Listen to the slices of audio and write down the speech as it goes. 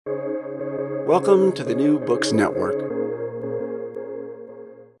Welcome to the New Books Network.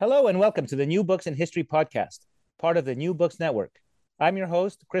 Hello and welcome to the New Books in History podcast, part of the New Books Network. I'm your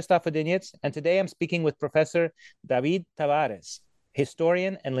host, Christoph Adinitz, and today I'm speaking with Professor David Tavárez,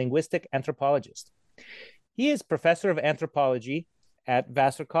 historian and linguistic anthropologist. He is professor of anthropology at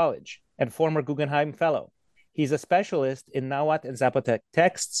Vassar College and former Guggenheim Fellow. He's a specialist in Nahuatl and Zapotec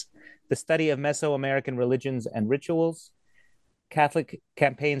texts, the study of Mesoamerican religions and rituals, Catholic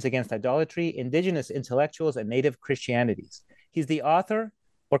campaigns against idolatry, indigenous intellectuals, and native Christianities. He's the author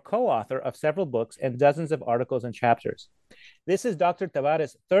or co-author of several books and dozens of articles and chapters. This is Dr.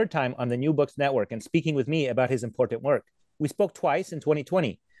 Tavárez' third time on the New Books Network and speaking with me about his important work. We spoke twice in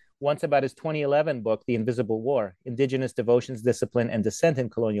 2020, once about his 2011 book, The Invisible War, Indigenous Devotions, Discipline, and Dissent in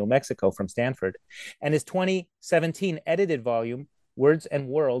Colonial Mexico from Stanford, and his 2017 edited volume, Words and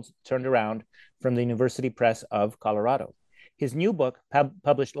Worlds Turned Around, from the University Press of Colorado. His new book,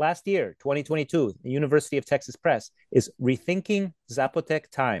 published last year, 2022, the University of Texas Press, is Rethinking Zapotec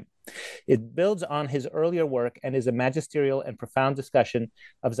Time. It builds on his earlier work and is a magisterial and profound discussion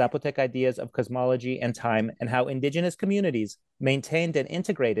of Zapotec ideas of cosmology and time and how indigenous communities maintained and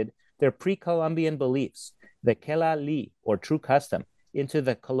integrated their pre-Columbian beliefs, the Kela Li, or true custom, into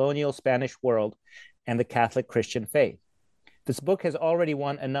the colonial Spanish world and the Catholic Christian faith. This book has already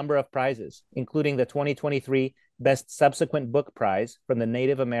won a number of prizes, including the 2023 Best Subsequent Book Prize from the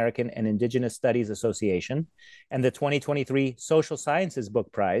Native American and Indigenous Studies Association, and the 2023 Social Sciences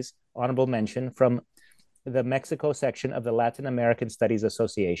Book Prize, honorable mention, from the Mexico section of the Latin American Studies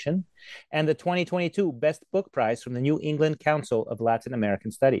Association, and the 2022 Best Book Prize from the New England Council of Latin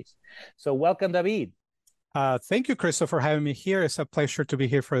American Studies. So welcome, David. Thank you, Christoph, for having me here. It's a pleasure to be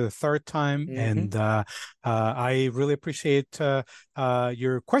here for the third time, and I really appreciate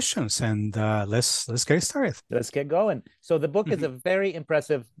your questions. And let's get started. Let's get going. So the book is a very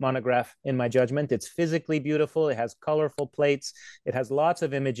impressive monograph, in my judgment. It's physically beautiful. It has colorful plates. It has lots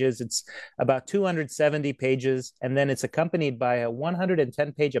of images. It's about 270 pages, and then it's accompanied by a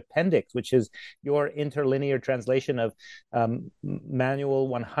 110-page appendix, which is your interlinear translation of Manual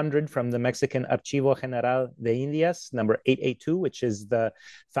 100 from the Mexican Archivo General de Indias, number 882, which is the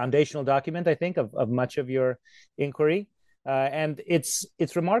foundational document, I think, of much of your inquiry. And it's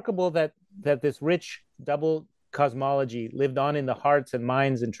remarkable that this rich double cosmology lived on in the hearts and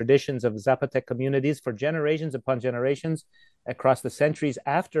minds and traditions of Zapotec communities for generations upon generations across the centuries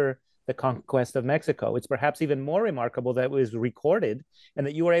after the conquest of Mexico. It's perhaps even more remarkable that it was recorded and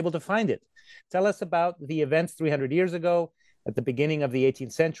that you were able to find it. Tell us about the events 300 years ago, at the beginning of the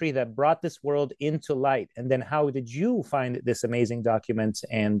 18th century, that brought this world into light. And then how did you find this amazing document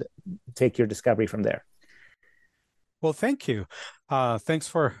and take your discovery from there? Well, thank you. Thanks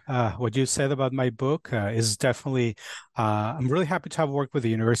for what you said about my book. Is definitely, I'm really happy to have worked with the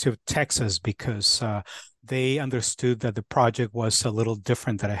University of Texas because they understood that the project was a little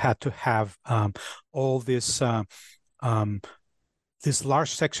different, that I had to have all this this large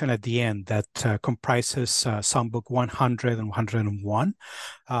section at the end that comprises Songbook 100 and 101,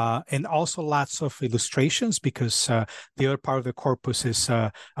 and also lots of illustrations because the other part of the corpus is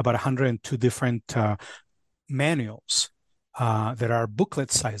about 102 different manuals that are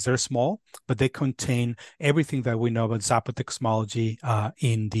booklet size. They're small, but they contain everything that we know about Zapotec cosmology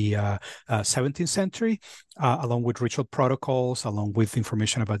in the 17th century, along with ritual protocols, along with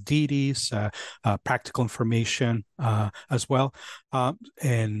information about deities, practical information as well.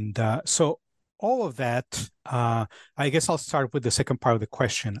 So all of that, I guess I'll start with the second part of the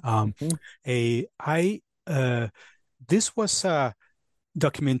question. This was a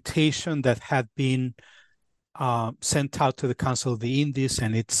documentation that had been sent out to the Council of the Indies,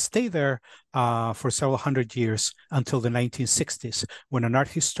 and it stayed there for several hundred years until the 1960s, when an art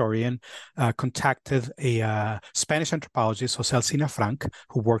historian contacted a Spanish anthropologist, José Alsina Frank,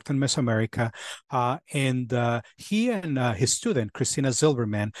 who worked in Mesoamerica, and he and his student, Christina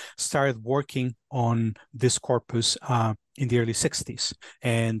Zilberman, started working on this corpus in the early 60s.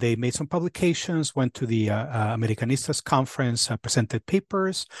 And they made some publications, went to the Americanistas conference, presented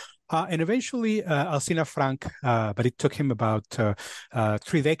papers, and eventually Alsina Frank, but it took him about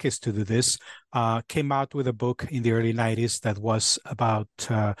 3 decades to do this, came out with a book in the early 90s that was about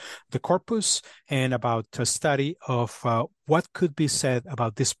the corpus and about a study of what could be said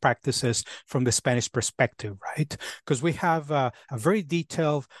about these practices from the Spanish perspective, right? Because we have a very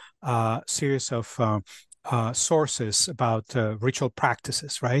detailed series of sources about ritual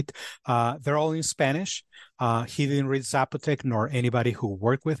practices, right? They're all in Spanish. He didn't read Zapotec, nor anybody who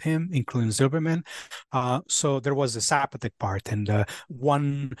worked with him, including Zilberman. So there was the Zapotec part. And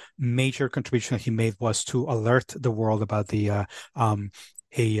one major contribution he made was to alert the world about the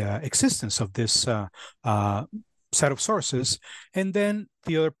existence of this set of sources. And then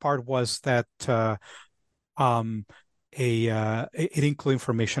the other part was that it includes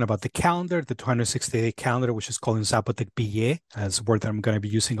information about the calendar, the 260-day calendar, which is called in Zapotec Bille, as a word that I'm going to be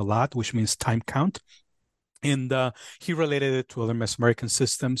using a lot, which means time count. And he related it to other Mesoamerican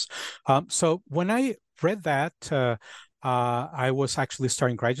systems. So when I read that, I was actually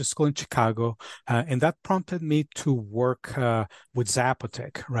starting graduate school in Chicago, and that prompted me to work with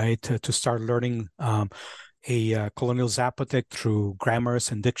Zapotec, right? To start learning a colonial Zapotec through grammars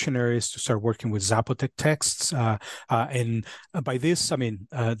and dictionaries, to start working with Zapotec texts. And by this, I mean,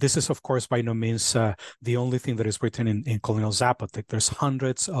 this is, of course, by no means the only thing that is written in colonial Zapotec. There's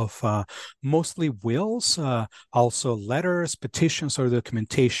hundreds of mostly wills, also letters, petitions, or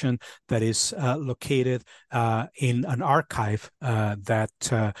documentation that is located in an archive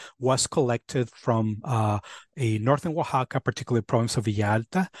that was collected from a northern Oaxaca, particularly province of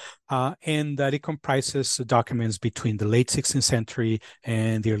Villalta, and that it comprises documents between the late 16th century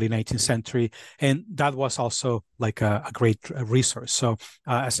and the early 19th century. And that was also like a great resource. So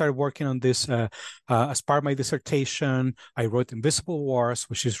I started working on this as part of my dissertation. I wrote Invisible Wars,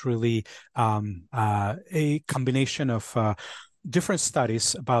 which is really a combination of different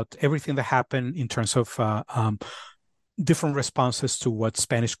studies about everything that happened in terms of different responses to what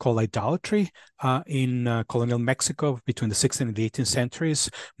Spanish called idolatry in colonial Mexico between the 16th and the 18th centuries,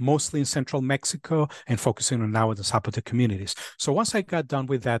 mostly in central Mexico, and focusing on now the Zapotec communities. So once I got done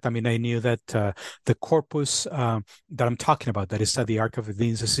with that, I mean, I knew that the corpus that I'm talking about, that is the Archive of the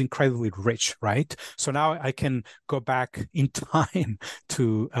Indians, is incredibly rich, right? So now I can go back in time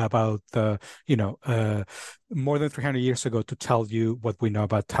to about, more than 300 years ago to tell you what we know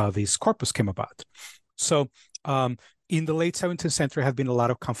about how this corpus came about. So in the late 17th century, have been a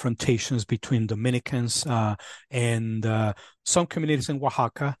lot of confrontations between Dominicans and some communities in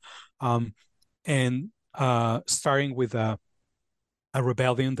Oaxaca, and starting with a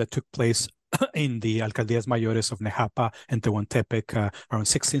rebellion that took place in the Alcaldías Mayores of Nejapa and Tehuantepec around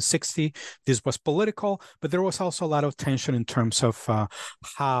 1660. This was political, but there was also a lot of tension in terms of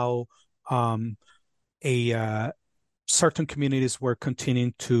how certain communities were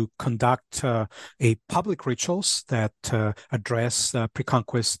continuing to conduct a public rituals that address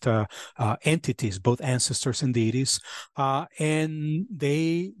pre-conquest entities, both ancestors and deities, and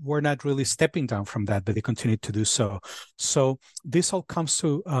they were not really stepping down from that, but they continued to do so. So this all comes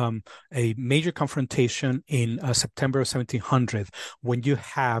to a major confrontation in September of 1700, when you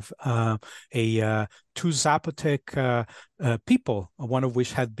have two Zapotec people, one of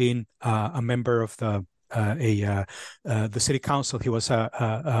which had been a member of the city council. He was he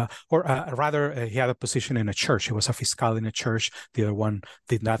had a position in a church. He was a fiscal in a church. The other one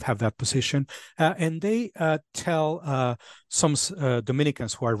did not have that position. And they tell some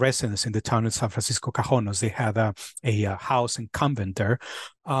Dominicans who are residents in the town of San Francisco Cajonos, they had a house and convent there,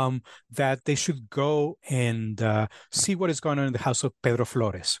 that they should go and see what is going on in the house of Pedro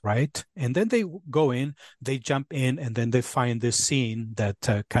Flores, right? And then they go in, they jump in, and then they find this scene that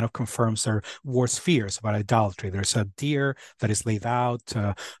kind of confirms their worst fears about idolatry. There's a deer that is laid out.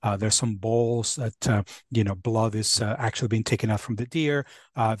 There's some bowls that, blood is actually being taken out from the deer.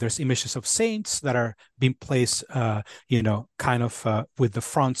 There's images of saints that are being placed, kind of with the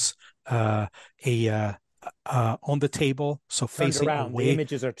fronts on the table, so turned facing around. away. The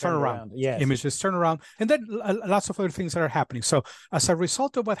images are turned around. Yes. Images turn around, and then lots of other things that are happening. So as a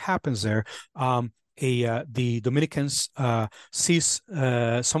result of what happens there, the Dominicans seize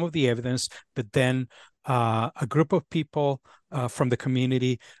some of the evidence, but then a group of people from the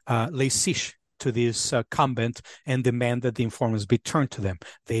community lay siege to this convent and demand that the informers be turned to them.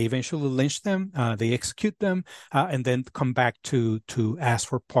 They eventually lynch them, they execute them, and then come back to ask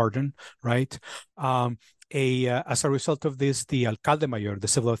for pardon, right? As a result of this, the alcalde mayor, the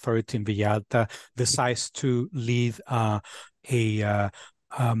civil authority in Villalta, decides to lead a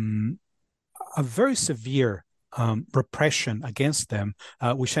very severe repression against them,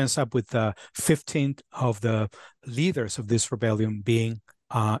 which ends up with 15 of the leaders of this rebellion being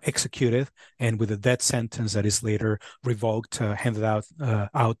executed, and with a death sentence that is later revoked, handed out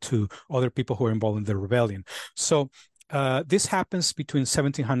to other people who were involved in the rebellion. So this happens between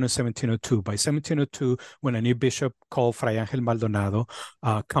 1700 and 1702. By 1702, when a new bishop called Fray Ángel Maldonado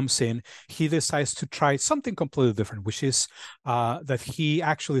comes in, he decides to try something completely different, which is that he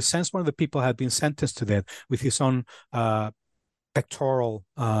actually, since one of the people had been sentenced to death, with his own pectoral,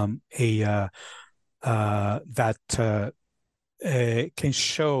 can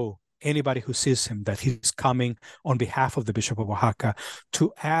show anybody who sees him that he's coming on behalf of the Bishop of Oaxaca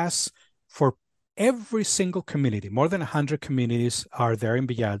to ask for every single community, more than 100 communities are there in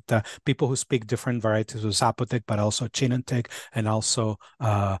Villalta, people who speak different varieties of Zapotec, but also Chinantec and also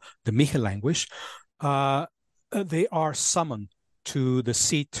the Mije language. They are summoned to the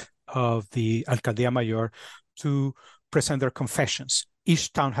seat of the Alcaldía Mayor to present their confessions.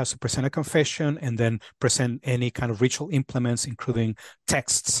 Each town has to present a confession and then present any kind of ritual implements, including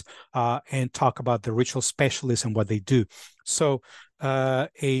texts, and talk about the ritual specialists and what they do. So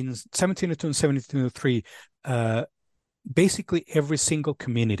in 1702 and 1703, basically every single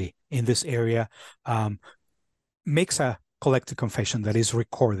community in this area makes a collective confession that is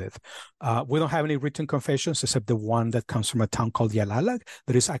recorded. We don't have any written confessions except the one that comes from a town called Yalalag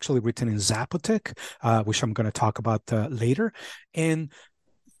that is actually written in Zapotec, which I'm going to talk about later. And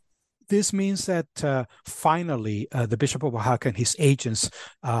this means that finally the Bishop of Oaxaca and his agents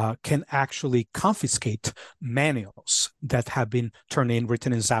can actually confiscate manuals that have been turned in,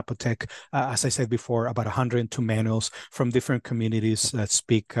 written in Zapotec. As I said before, about 102 manuals from different communities that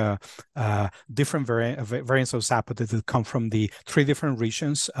speak different variants of Zapotec that come from the 3 different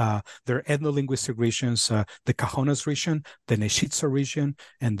regions. They're ethno-linguistic regions, the Cajonas region, the Nechitza region,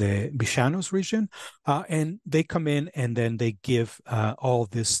 and the Bishanos region. And they come in and then they give all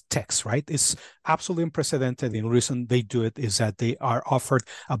this text. Right? It's absolutely unprecedented. The reason they do it is that they are offered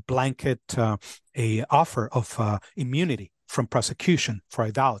a blanket offer of immunity from prosecution for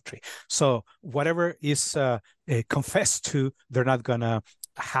idolatry. So whatever is confessed to, they're not going to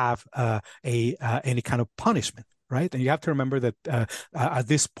have any kind of punishment. Right. And you have to remember that at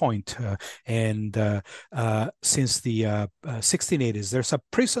this point, since the 1680s, there's a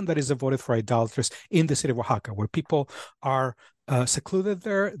prison that is devoted for idolaters in the city of Oaxaca, where people are secluded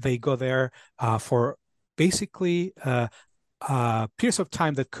there. They go there for basically periods of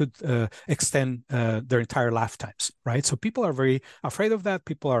time that could extend their entire lifetimes, right? So people are very afraid of that.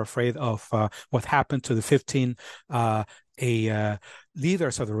 People are afraid of what happened to the 15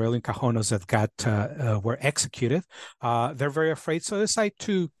 leaders of the rebellion Cajonas that were executed. They're very afraid, so they decide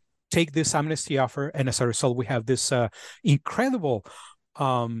to take this amnesty offer, and as a result, we have this incredible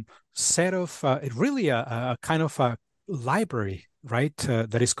set of really a kind of a library, right,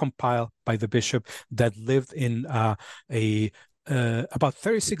 that is compiled by the bishop that lived in about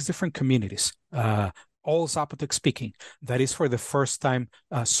 36 different communities, all Zapotec speaking, that is for the first time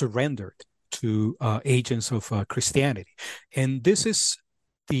surrendered to agents of Christianity. And this is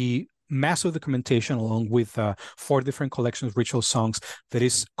the massive documentation along with 4 different collections of ritual songs that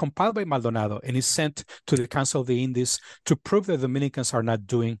is compiled by Maldonado and is sent to the Council of the Indies to prove that Dominicans are not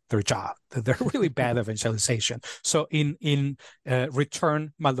doing their job, that they're really bad evangelization. So in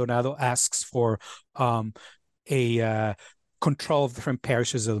return, Maldonado asks for a control of different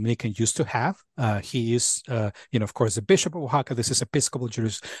parishes the Dominican used to have. He is, of course, the Bishop of Oaxaca. This is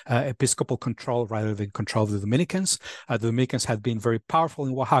episcopal control rather than control of the Dominicans. The Dominicans had been very powerful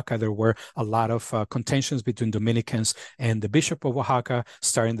in Oaxaca. There were a lot of contentions between Dominicans and the Bishop of Oaxaca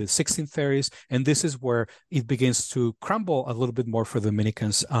starting in the 1630s. And this is where it begins to crumble a little bit more for the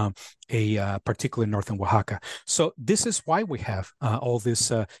Dominicans, particularly in northern Oaxaca. So this is why we have all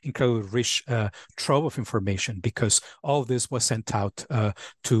this incredibly rich trove of information, because all of this was sent out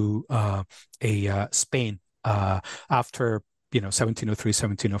to Spain after 1703,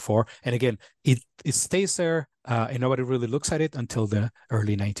 1704, and again it stays there and nobody really looks at it until the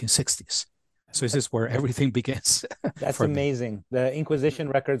early 1960s. So this is where everything begins. That's amazing. The Inquisition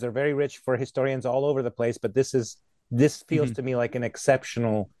records are very rich for historians all over the place, but this feels to me like an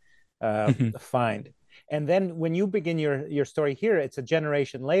exceptional find. And then when you begin your story here, it's a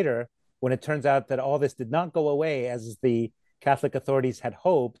generation later when it turns out that all this did not go away as the Catholic authorities had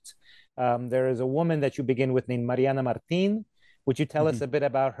hoped. There is a woman that you begin with named Mariana Martin. Would you tell us a bit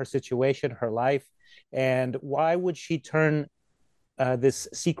about her situation, her life, and why would she turn this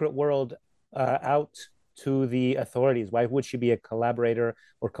secret world out to the authorities? Why would she be a collaborator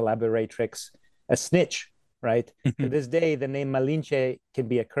or collaboratrix, a snitch, right? To this day, the name Malinche can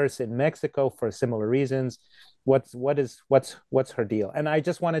be a curse in Mexico for similar reasons. What's her deal? And I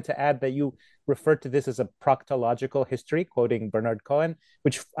just wanted to add that you referred to this as a proctological history, quoting Bernard Cohen,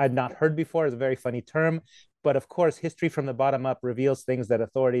 which I'd not heard before. Is a very funny term, but of course, history from the bottom up reveals things that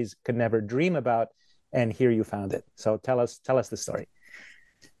authorities could never dream about. And here you found it. So tell us the story.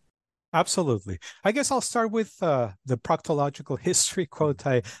 Absolutely. I guess I'll start with the proctological history quote.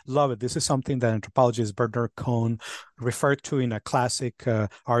 I love it. This is something that anthropologist Bernard Cohn referred to in a classic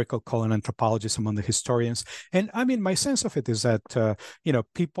article called An Anthropologist Among the Historians. And I mean, my sense of it is that,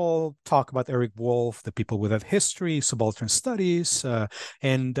 people talk about Eric Wolf, the people with that history, subaltern studies.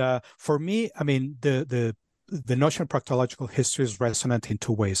 And for me, I mean, the the notion of proctological history is resonant in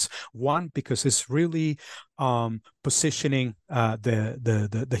two ways. One, because it's really positioning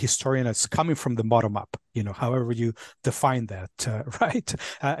the historian as coming from the bottom up, however you define that, right?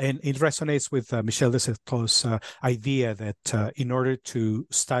 And it resonates with Michel de Certeau's idea that in order to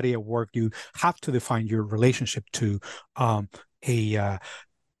study a work, you have to define your relationship to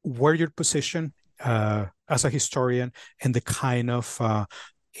where you're positioned as a historian and the kind of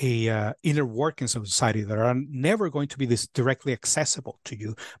inner workings of society that are never going to be this directly accessible to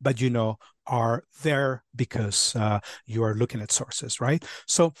you, but are there because you are looking at sources, right?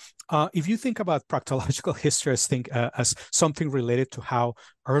 So if you think about proctological history as something related to how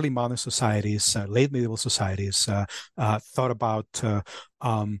early modern societies, late medieval societies thought about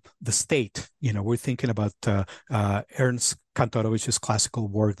the state, we're thinking about Ernst Kantorowicz's classical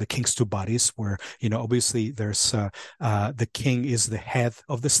work, The King's Two Bodies, where, obviously there's the king is the head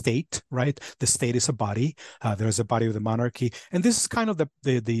of the state, right? The state is a body. There's a body of the monarchy. And this is kind of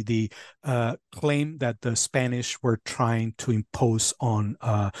the claim that the Spanish were trying to impose on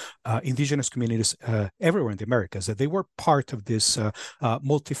indigenous communities everywhere in the Americas, that they were part of this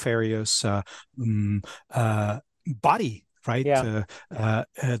multifarious body, right? Yeah.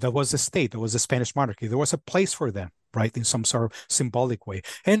 That was the state, that was the Spanish monarchy. There was a place for them, right, in some sort of symbolic way.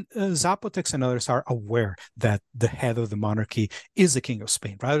 And Zapotec and others are aware that the head of the monarchy is the king of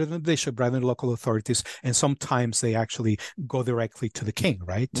Spain, rather than the bishop, rather than local authorities. And sometimes they actually go directly to the king,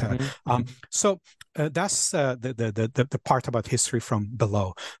 right? So that's the part about history from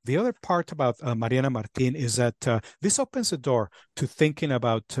below. The other part about Mariana Martin is that this opens the door to thinking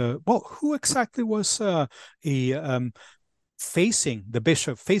about, who exactly was facing the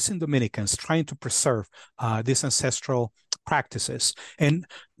bishop, facing Dominicans, trying to preserve these ancestral practices. And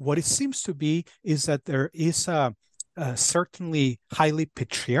what it seems to be is that there is a certainly highly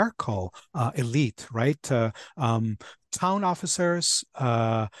patriarchal elite, right? Town officers,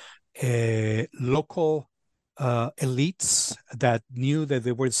 local elites that knew that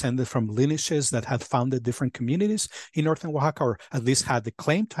they were descended from lineages that had founded different communities in northern Oaxaca, or at least had the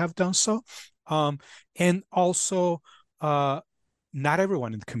claim to have done so. And also, not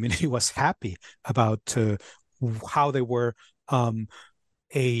everyone in the community was happy about how they were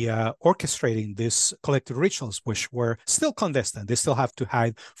orchestrating these collective rituals, which were still clandestine. They still have to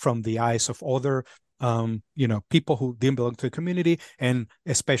hide from the eyes of other people who didn't belong to the community, and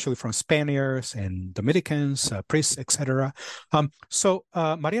especially from Spaniards and Dominicans, priests, etc. So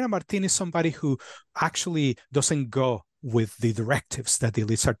Mariana Martin is somebody who actually doesn't go with the directives that the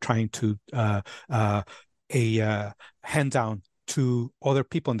elites are trying to hand down to other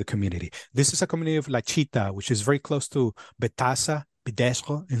people in the community. This is a community of La Chita, which is very close to Betaza,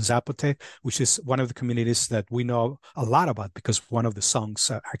 Bidesco in Zapotec, which is one of the communities that we know a lot about because one of the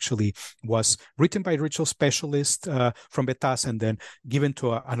songs actually was written by a ritual specialist from Betaza and then given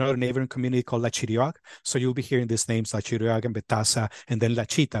to another neighboring community called La Chirioag. So you'll be hearing these names, La Chirioag and Betaza, and then La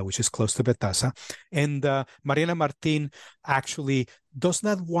Chita, which is close to Betaza. And Mariana Martin actually does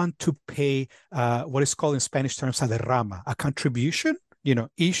not want to pay what is called in Spanish terms a derrama, a contribution.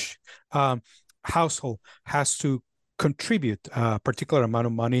 Each household has to contribute a particular amount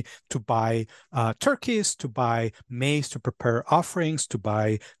of money to buy turkeys, to buy maize, to prepare offerings, to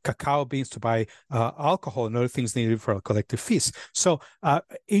buy cacao beans, to buy alcohol and other things needed for a collective feast. So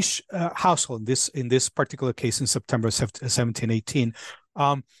each household, in this particular case in September 1718,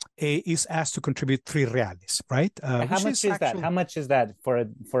 is asked to contribite 3 reales, right? How much is that? How much is that for a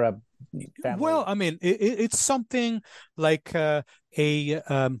family? Well, I mean, it's something like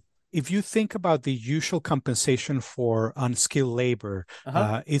if you think about the usual compensation for unskilled labor,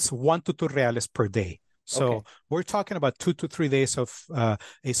 it's 1 to 2 reales per day. So we're talking about 2 to 3 days of a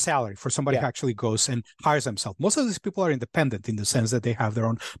salary for somebody who actually goes and hires themselves. Most of these people are independent in the sense that they have their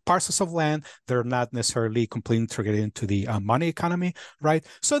own parcels of land. They're not necessarily completely integrated into the money economy, right?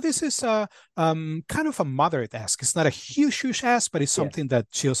 So this is kind of a moderate ask. It's not a huge ask, but it's something that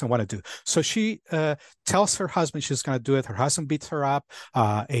she doesn't want to do. So she tells her husband she's going to do it. Her husband beats her up.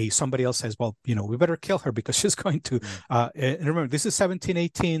 Somebody else says, well, we better kill her because she's going to. And remember, this is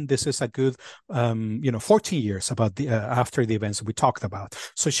 1718. This is a good, 14 years about the after the events we talked about.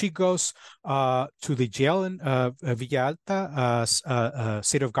 So she goes to the jail in Villa Alta,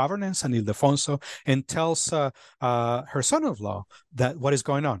 seat of governance, and Ildefonso, and tells her son-in-law that what is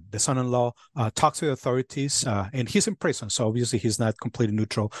going on. The son-in-law talks to the authorities, and he's in prison, so obviously he's not completely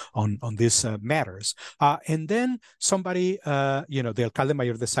neutral on these matters. And then somebody, the alcalde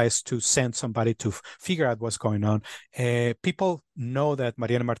mayor decides to send somebody to figure out what's going on. People know that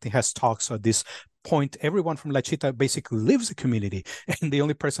Mariana Martin has talked, so this point, everyone from La Chita basically lives in the community, and the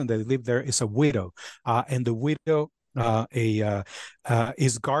only person that lives there is a widow, and the widow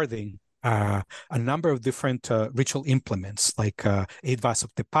is guarding a number of different ritual implements, like 8 vas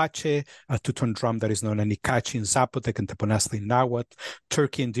of tepache, a 2-tone drum that is known as nicachi in Zapotec and teponaztli in Nahuatl,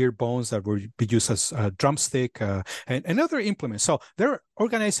 turkey and deer bones that would be used as a drumstick, and other implements. So they're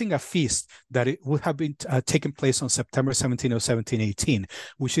organizing a feast that it would have been taken place on September 17 of 1718,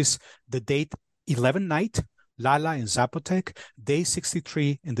 which is the date 11 night, Lala in Zapotec, day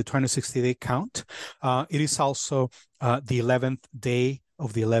 63 in the 260-day count. It is also the 11th day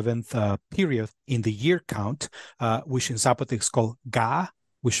of the 11th period in the year count, which in Zapotec is called Ga,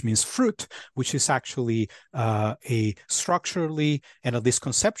 which means fruit, which is actually a structurally and at least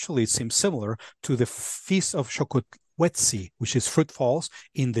conceptually, it seems similar to the Feast of Xocotletzi, which is fruit falls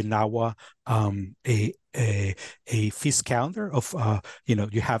in the Nahua, a feast calendar of,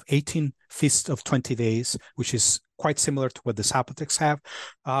 you have 18 feasts of 20 days, which is quite similar to what the Zapotecs have.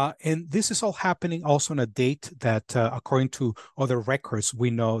 And this is all happening also on a date that, according to other records, we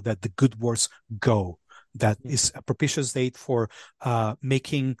know that the good words go. That is a propitious date for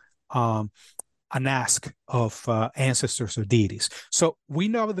making an ask of ancestors or deities. So we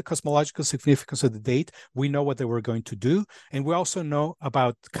know the cosmological significance of the date. We know what they were going to do. And we also know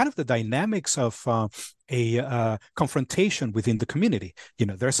about kind of the dynamics of a confrontation within the community.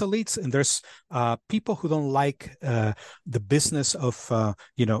 There's elites and there's people who don't like the business of,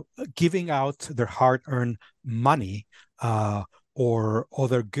 giving out their hard-earned money or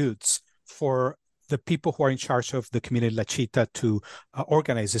other goods for the people who are in charge of the community La Chita to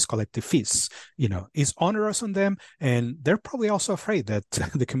organize these collective feasts, is onerous on them. And they're probably also afraid that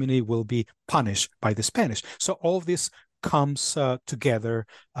the community will be punished by the Spanish. So all of this comes together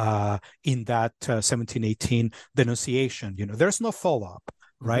in that 1718 denunciation. There's no follow-up.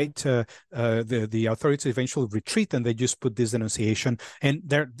 Right, the authorities eventually retreat, and they just put this denunciation, and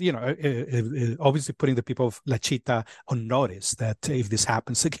they're obviously putting the people of La Chita on notice that if this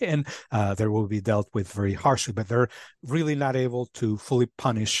happens again, there will be dealt with very harshly. But they're really not able to fully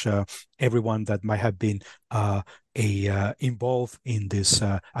punish everyone that might have been involved in these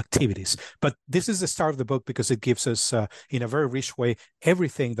activities. But this is the start of the book because it gives us, in a very rich way,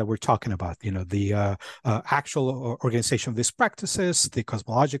 everything that we're talking about. The actual organization of these practices, the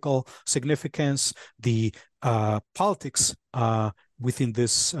cosmological significance, the politics within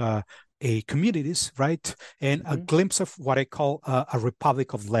this communities, right? And a glimpse of what I call a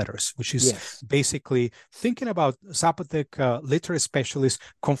republic of letters, which is basically thinking about Zapotec literary specialists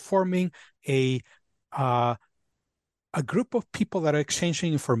conforming a group of people that are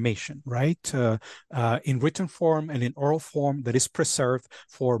exchanging information, right, in written form and in oral form that is preserved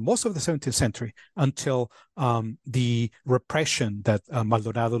for most of the 17th century until the repression that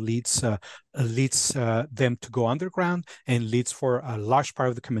Maldonado leads them to go underground and leads for a large part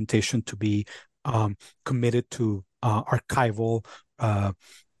of the documentation to be committed to archival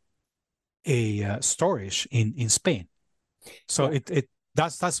storage in Spain. So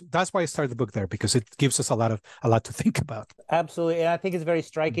that's why I started the book there, because it gives us a lot to think about. Absolutely. And I think it's very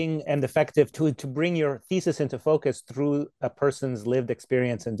striking and effective to bring your thesis into focus through a person's lived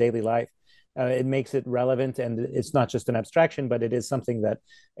experience in daily life. It makes it relevant, and it's not just an abstraction, but it is something that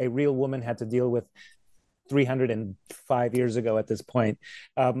a real woman had to deal with 305 years ago at this point.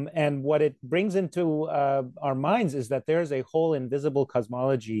 And what it brings into our minds is that there's a whole invisible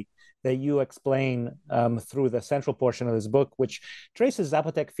cosmology that you explain through the central portion of this book, which traces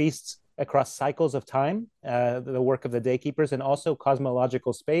Zapotec feasts across cycles of time, the work of the daykeepers, and also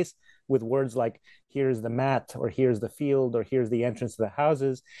cosmological space with words like, here's the mat, or here's the field, or here's the entrance to the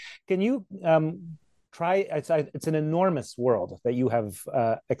houses. Can you try, it's an enormous world that you have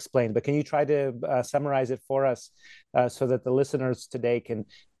explained, but can you try to summarize it for us so that the listeners today can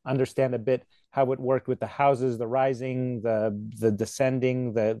understand a bit how it worked with the houses, the rising, the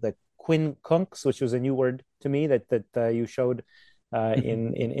descending, the quincunx, which was a new word to me that you showed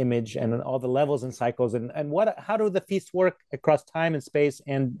in image, and all the levels and cycles, and how do the feasts work across time and space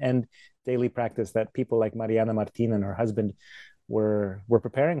and daily practice that people like Mariana Martin and her husband were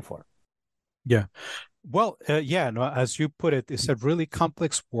preparing for? Yeah. Well, as you put it, it's a really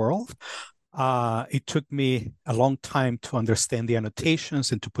complex world. It took me a long time to understand the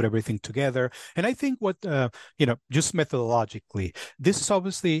annotations and to put everything together. And I think what, just methodologically, this is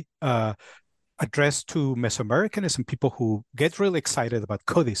obviously addressed to Mesoamericanists and people who get really excited about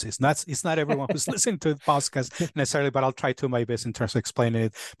codices. It's not everyone who's listening to the podcast necessarily, but I'll try to my best in terms of explaining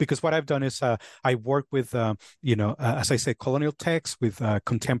it. Because what I've done is I work with, as I said, colonial texts with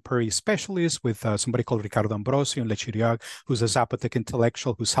contemporary specialists, with somebody called Ricardo Ambrosio in Le Chiriac, who's a Zapotec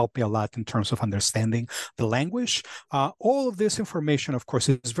intellectual who's helped me a lot in terms of understanding the language. All of this information, of course,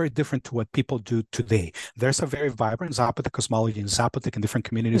 is very different to what people do today. There's a very vibrant Zapotec cosmology in Zapotec in different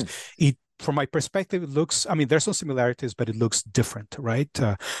communities. From my perspective, it looks, there's some similarities, but it looks different, right?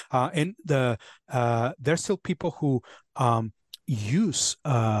 And there's still people who use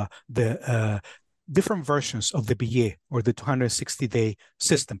the different versions of the billet or the 260-day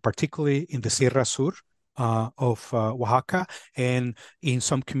system, particularly in the Sierra Sur of Oaxaca and in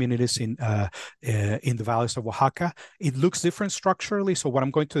some communities in the valleys of Oaxaca. It looks different structurally. So what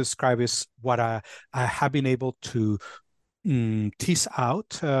I'm going to describe is what I have been able to tease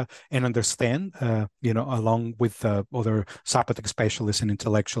out and understand, along with other Zapotec specialists and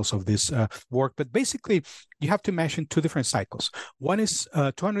intellectuals of this work. But basically, you have to imagine two different cycles. One is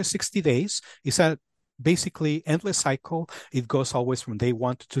 260 days. It's a basically endless cycle. It goes always from day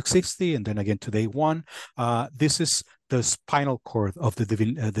 1 to 260, and then again to day 1. This is the spinal cord of the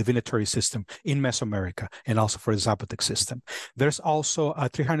divinatory system in Mesoamerica and also for the Zapotec system. There's also a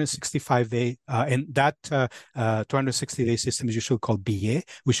 365-day, and that 260-day system is usually called billet,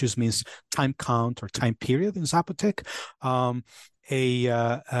 which just means time count or time period in Zapotec.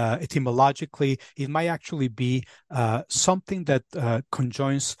 Etymologically, it might actually be something that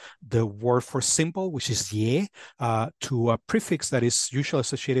conjoins the word for symbol, which is ye, to a prefix that is usually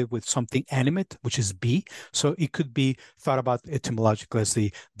associated with something animate, which is bi. So it could be thought about etymologically as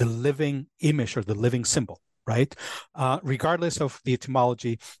the living image or the living symbol, right? Regardless of the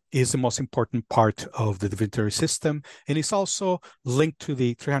etymology, is the most important part of the divinatory system, and it's also linked to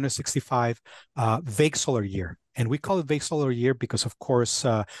the 365 vague solar year. And we call it vague solar year because, of course,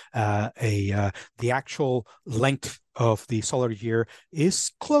 the actual length of the solar year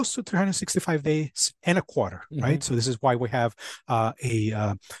is close to 365 days and a quarter, right? So this is why we have a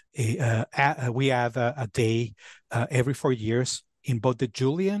day every 4 years in both the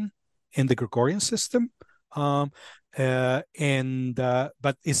Julian and the Gregorian system. But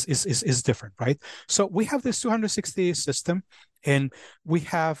it's different, right? So we have this 260 system, and we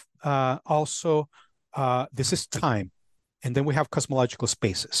have also this is time, and then we have cosmological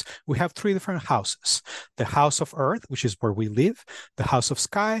spaces. We have 3 different houses: the house of Earth, which is where we live; the house of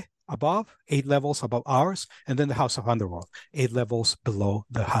sky above, 8 levels above ours; and then the house of underworld, 8 levels below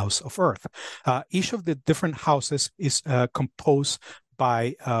the house of Earth. Each of the different houses is composed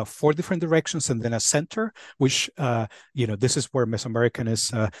by 4 different directions and then a center, which, this is where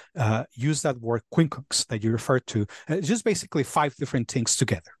Mesoamericanists use that word quincunx that you refer to. Just basically 5 different things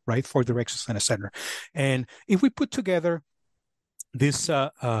together, right? 4 directions and a center. And if we put together this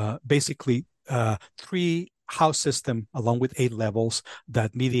basically 3 house system along with 8 levels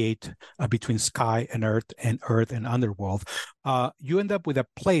that mediate between sky and earth and underworld, you end up with a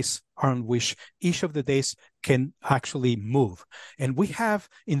place on which each of the days can actually move. And we have,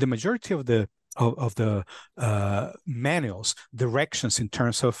 in the majority of the manuals, directions in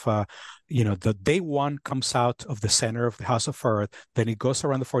terms of the day 1 comes out of the center of the house of Earth, then it goes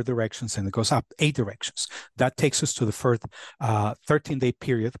around the 4 directions and it goes up 8 directions. That takes us to the first 13-day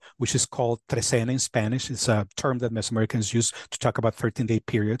period, which is called trecena in Spanish. It's a term that Mesoamericans use to talk about 13-day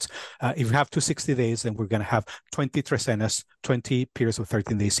periods. If you have 260 days, then we're going to have 20 trecenas, 20 periods of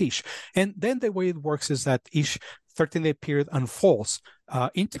 13 days each. And then the way it works is that each 13-day period unfolds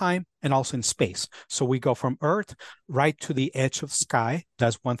in time and also in space. So we go from Earth right to the edge of sky.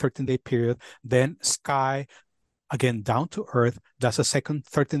 That's one 13-day period. Then sky, again, down to Earth. That's a second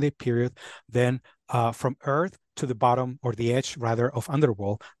 13-day period. Then from Earth to the bottom, or the edge, rather, of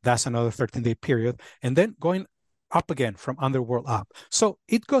underworld. That's another 13-day period. And then going up again from underworld up. So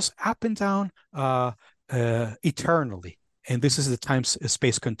it goes up and down eternally. And this is the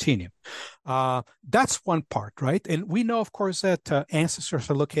time-space continuum. That's one part, right? And we know, of course, that ancestors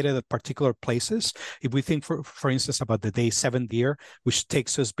are located at particular places. If we think, for instance, about the day 7th year, which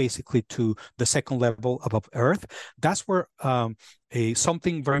takes us basically to the second level above Earth, that's where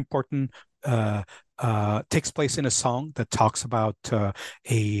something very important takes place in a song that talks about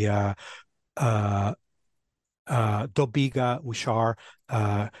dobiga, which are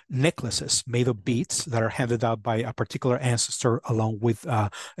necklaces made of beads that are handed out by a particular ancestor along with a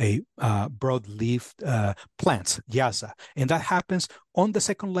broad-leaved plants, yaza. And that happens on the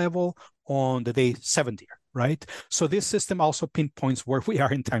second level on the day 7th year. right? So this system also pinpoints where we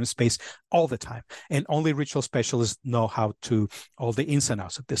are in time and space all the time. And only ritual specialists know how to, all the ins and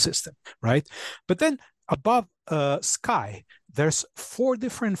outs of the system, right? But then above sky, there's 4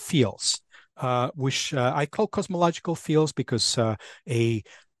 different fields, which I call cosmological fields because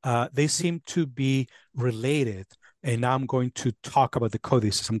they seem to be related. And now I'm going to talk about the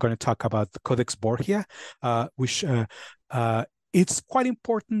codices. I'm going to talk about the Codex Borgia, which it's quite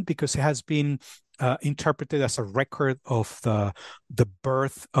important because it has been interpreted as a record of the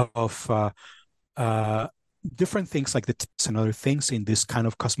birth of different things like the tips and other things in this kind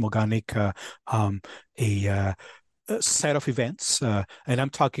of cosmogonic a set of events, and I'm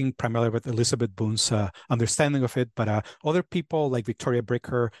talking primarily with Elizabeth Boone's understanding of it, but other people like Victoria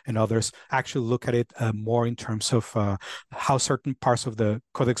Bricker and others actually look at it more in terms of how certain parts of the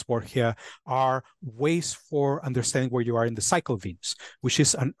Codex Borgia are ways for understanding where you are in the cycle of Venus, which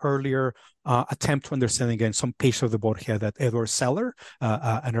is an earlier attempt to understand again some page of the Borgia that Edward Seller,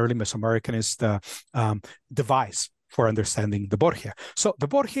 an early Mesoamericanist, devised for understanding the Borgia. So the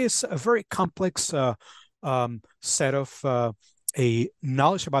Borgia is a very complex set of a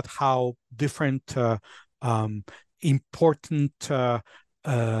knowledge about how different important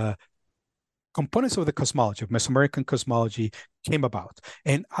components of the cosmology, of Mesoamerican cosmology, came about.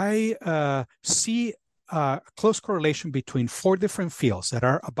 And I see a close correlation between 4 different fields that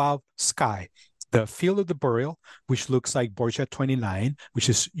are above sky. The field of the burial, which looks like Borgia 29, which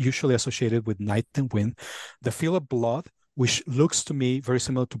is usually associated with night and wind. The field of blood, which looks to me very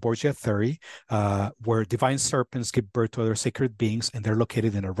similar to Borgia 30, where divine serpents give birth to other sacred beings, and they're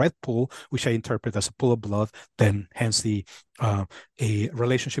located in a red pool, which I interpret as a pool of blood, then hence a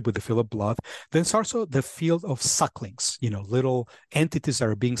relationship with the field of blood. Then it's also the field of sucklings, little entities that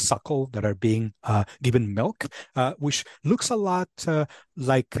are being suckled, that are being given milk, which looks a lot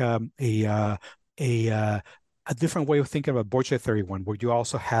like a different way of thinking about Borgia 31, where you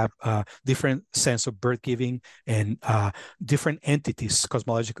also have a different sense of birth giving and different entities,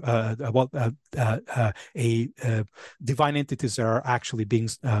 cosmological, divine entities that are actually being,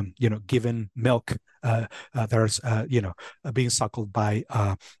 given milk, that are, being suckled by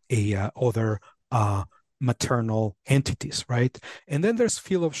other maternal entities, right? And then there's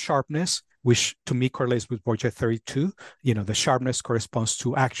field of sharpness, which to me correlates with Borgia 32. The sharpness corresponds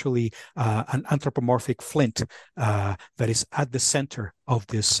to actually an anthropomorphic flint that is at the center of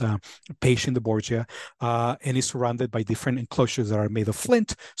this page in the Borgia, and is surrounded by different enclosures that are made of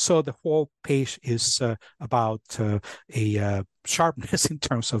flint. So the whole page is about a sharpness in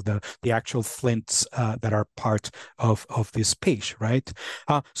terms of the actual flints that are part of this page, right?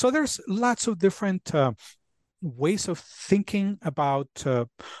 So there's lots of different ways of thinking about the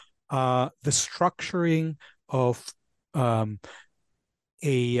structuring of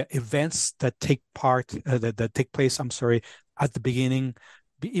events that take place, at the beginning,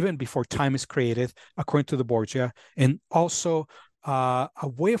 even before time is created, according to the Borgia, and also a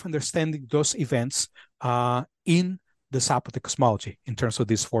way of understanding those events in the Zapotec cosmology in terms of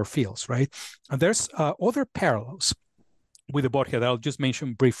these 4 fields, right? And there's other parallels with the Borgia that I'll just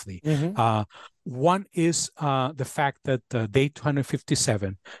mention briefly. Mm-hmm. One is the fact that day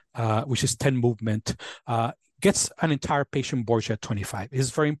 257, which is 10 movement, gets an entire page in Borgia 25.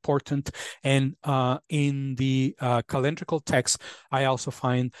 It's very important. And in the calendrical text, I also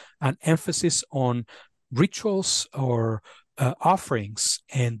find an emphasis on rituals or offerings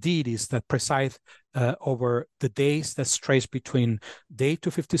and deities that preside over the days that stretch between day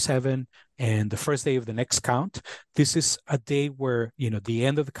 257 and the first day of the next count. This is a day where, the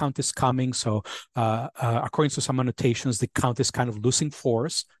end of the count is coming. So according to some annotations, the count is kind of losing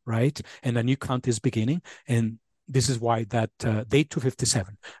force, right? And a new count is beginning. And this is why that day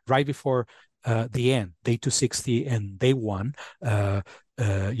 257, right before the end, day 260 and day 1,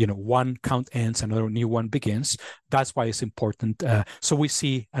 one count ends, another new one begins. That's why it's important. So we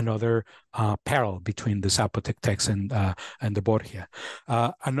see another parallel between the Zapotec text and the Borgia.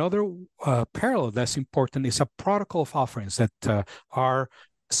 Another parallel that's important is a protocol of offerings that are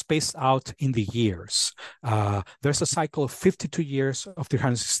spaced out in the years. There's a cycle of 52 years of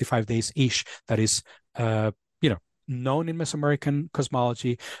 365 days each that is, known in Mesoamerican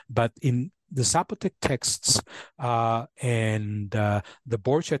cosmology, but in the Zapotec texts and the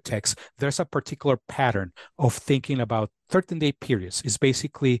Borgia text, there's a particular pattern of thinking about 13-day periods. It's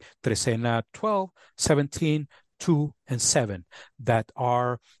basically Trecena 12, 17, 2, and 7 that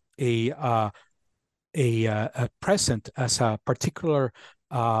are a present as a particular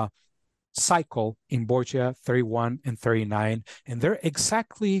cycle in Borgia 31 and 39, and they're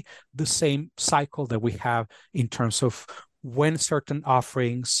exactly the same cycle that we have in terms of when certain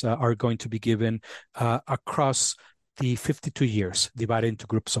offerings are going to be given across the 52 years, divided into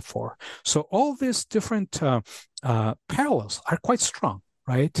groups of 4. So all these different parallels are quite strong,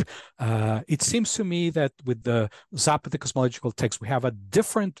 right? It seems to me that with the Zapotec cosmological text, we have a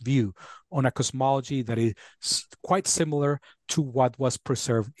different view on a cosmology that is quite similar to what was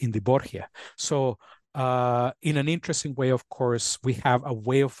preserved in the Borgia. So in an interesting way, of course, we have a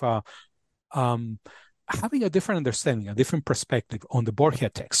way of having a different understanding, a different perspective on the Borgia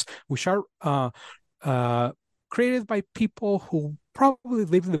text, which are created by people who probably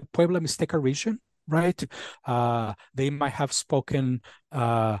live in the Puebla Mixteca region, right? They might have spoken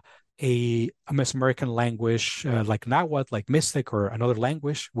a Mesoamerican language like Nahuatl, like Mixtec, or another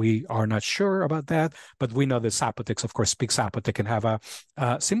language. We are not sure about that, but we know that Zapotecs, of course, speak Zapotec and have a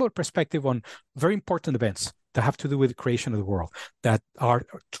similar perspective on very important events that have to do with the creation of the world, that are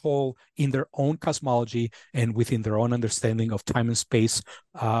told in their own cosmology and within their own understanding of time and space.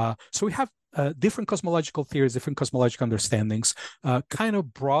 So we have different cosmological theories, different cosmological understandings, kind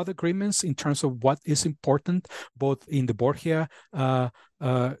of broad agreements in terms of what is important, both in the Borgia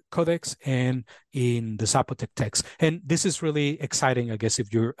Codex and in the Zapotec text. And this is really exciting, I guess,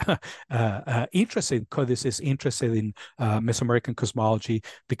 if you're interested, Codex is interested in Mesoamerican cosmology,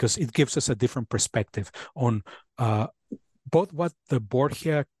 because it gives us a different perspective on both what the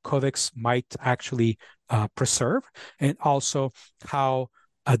Borgia Codex might actually preserve, and also how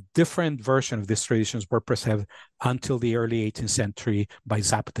a different version of these traditions were preserved until the early 18th century by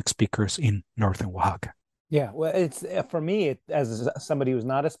Zapotec speakers in northern Oaxaca. Yeah, well, it's for me, as somebody who's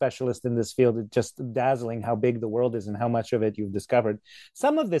not a specialist in this field, it's just dazzling how big the world is and how much of it you've discovered.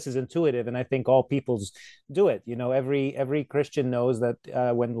 Some of this is intuitive, and I think all peoples do it. You know, every Christian knows that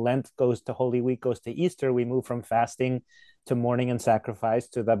when Lent goes to Holy Week, goes to Easter, we move from fasting to mourning and sacrifice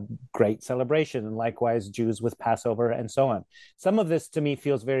to the great celebration, and likewise Jews with Passover and so on. Some of this to me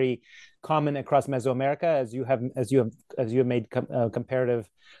feels very common across Mesoamerica, as you have made comparative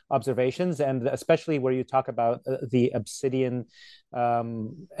observations, and especially where you talk about the obsidian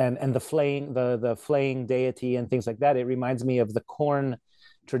and the flaying deity and things like that. It reminds me of the corn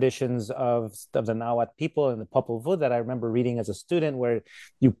traditions of the Nahuatl people and the Popol Vuh that I remember reading as a student, where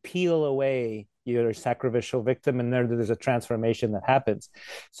you peel away your sacrificial victim and there's a transformation that happens.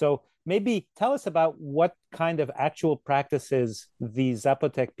 So maybe tell us about what kind of actual practices the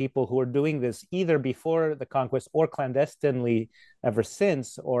Zapotec people who are doing this either before the conquest or clandestinely ever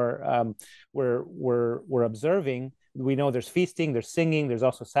since, or we're observing. We know there's feasting, there's singing, there's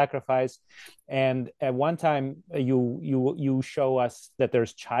also sacrifice. And at one time, you show us that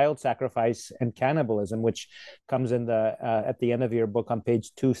there's child sacrifice and cannibalism, which comes in the at the end of your book on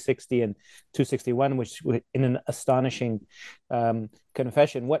page 260 and 261, which in an astonishing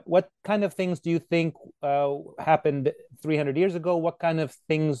confession. What kind of things do you think happened 300 years ago? What kind of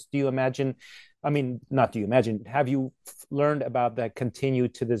things do you imagine? I mean, not do you imagine? Have you learned about that continue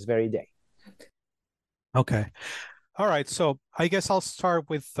to this very day? Okay. All right, so I guess I'll start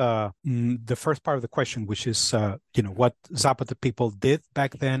with the first part of the question, which is, what Zapotec people did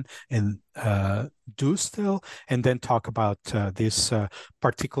back then and do still, and then talk about this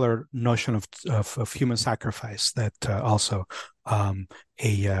particular notion of human sacrifice that also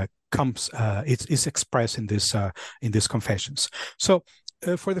it's expressed in these confessions. So.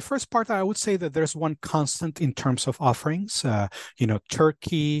 For the first part, I would say that there's one constant in terms of offerings.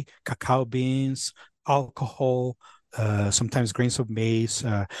 Turkey, cacao beans, alcohol, sometimes grains of maize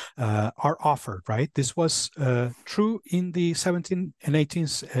are offered, right? This was true in the 17th and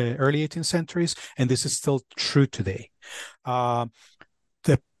 18th, early 18th centuries, and this is still true today. The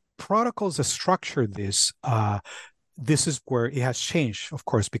protocols that structure this is where it has changed, of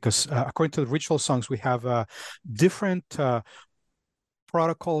course, because according to the ritual songs, we have different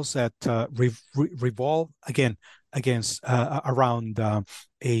protocols that revolve again against around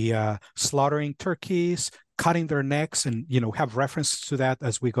slaughtering turkeys, cutting their necks, and have reference to that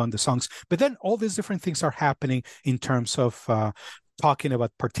as we go on the songs. But then all these different things are happening in terms of talking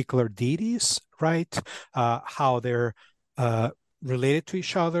about particular deities, right? How they're related to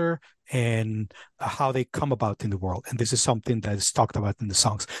each other, and how they come about in the world. And this is something that is talked about in the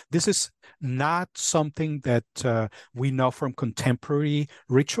songs. This is not something that we know from contemporary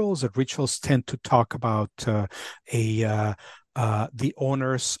rituals. That rituals tend to talk about the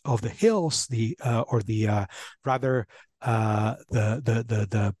owners of the hills, the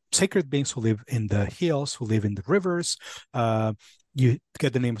sacred beings who live in the hills, who live in the rivers, you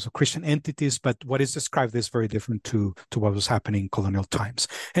get the names of Christian entities, but what is described is very different to what was happening in colonial times.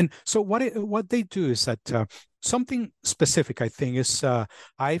 And so what they do is that something specific, I think, is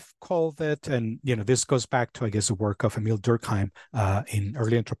I've called it, and this goes back to, I guess, the work of Emil Durkheim in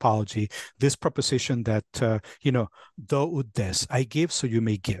early anthropology, this proposition that do ut des, I give so you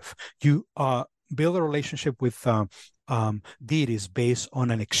may give. You build a relationship with deities based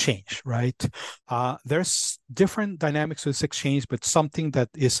on an exchange, right? There's different dynamics to this exchange, but something that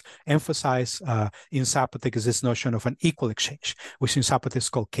is emphasized in Zapotec is this notion of an equal exchange, which in Zapotec is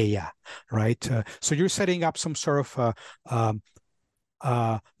called Keya, right? So you're setting up some sort of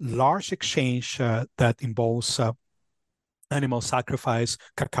large exchange that involves animal sacrifice,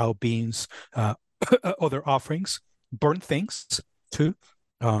 cacao beans, other offerings, burnt things too.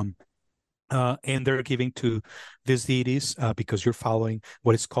 And they're giving to these deities because you're following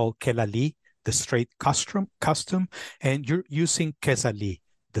what is called kelali, the straight custom, and you're using kezali,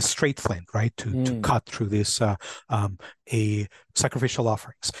 the straight flint, right, to cut through this a sacrificial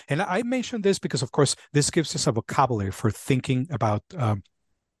offerings. And I mentioned this because, of course, this gives us a vocabulary for thinking about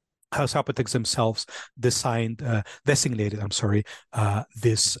how Zapotecs themselves designated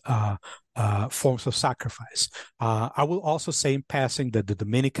this forms of sacrifice. I will also say in passing that the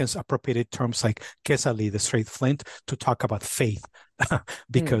Dominicans appropriated terms like quesali, the straight flint, to talk about faith,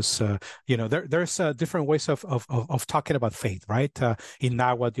 because there's different ways of talking about faith, right? In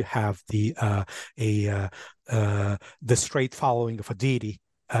Nahuatl, you have the straight following of a deity.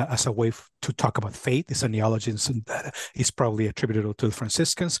 As a way to talk about faith. It's a neologism that is probably attributable to the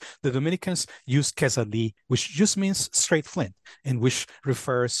Franciscans. The Dominicans use quesali, which just means straight flint, and which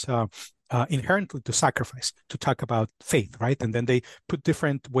refers inherently to sacrifice, to talk about faith, right? And then they put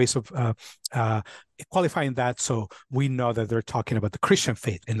different ways of qualifying that, so we know that they're talking about the Christian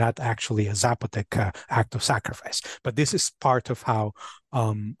faith and not actually a Zapotec act of sacrifice. But this is part of how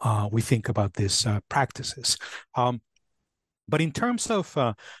we think about these practices. But in terms of,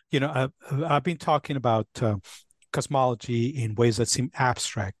 I've been talking about cosmology in ways that seem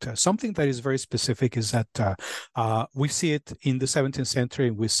abstract. Something that is very specific is that we see it in the 17th century,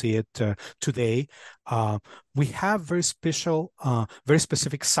 and we see it today. We have very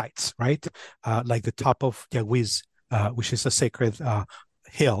specific sites, right? Like the top of Yaguiz, which is a sacred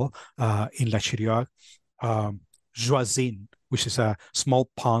hill in La Chiriog. Joazin, which is a small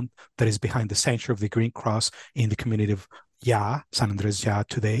pond that is behind the sanctuary of the Green Cross in the community of San Andres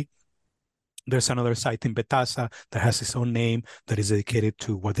today. There's another site in Betasa that has its own name that is dedicated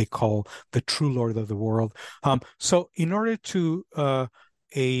to what they call the true Lord of the world. So in order to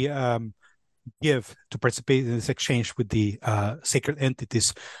participate in this exchange with the sacred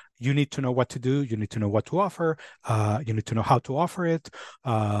entities, you need to know what to do. You need to know what to offer. You need to know how to offer it.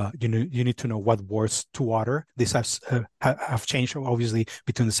 You need to know what words to utter. These have changed, obviously,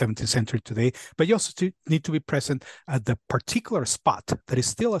 between the 17th century today. But you also need to be present at the particular spot that is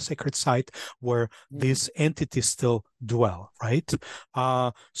still a sacred site where these entities still dwell, right?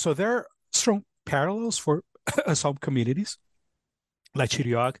 So there are strong parallels for some communities. La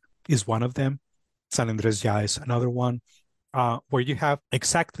Chiriog is one of them. San Andres is another one. Where you have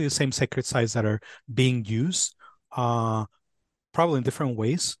exactly the same sacred sites that are being used, probably in different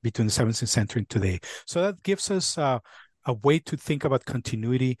ways between the 17th century and today. So that gives us a way to think about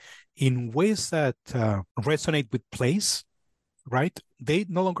continuity in ways that resonate with place, right? They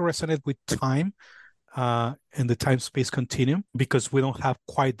no longer resonate with time and the time-space continuum, because we don't have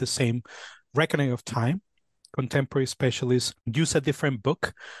quite the same reckoning of time. Contemporary specialists use a different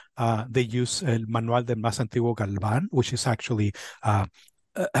book. They use El Manual del Más Antiguo Galván, which is actually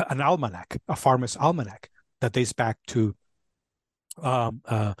an almanac, a farmer's almanac that dates back to,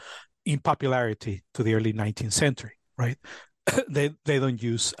 in popularity, to the early 19th century, right? They don't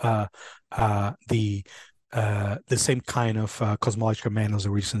use the same kind of cosmological manuals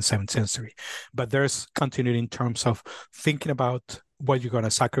that were used in the 7th century. But there's continuity in terms of thinking about what you're going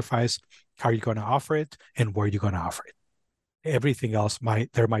to sacrifice, how you're going to offer it, and where you're going to offer it. Everything else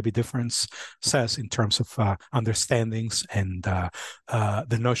there might be differences in terms of understandings and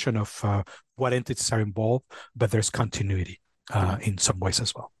the notion of what entities are involved, but there's continuity in some ways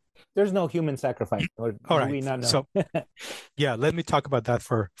as well. There's no human sacrifice, or all do right. we not know? So, yeah, let me talk about that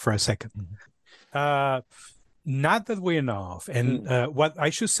for a second. Not that we know of. And what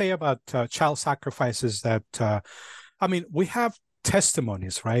I should say about child sacrifice is that, we have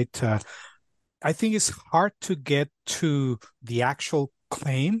testimonies, right? I think it's hard to get to the actual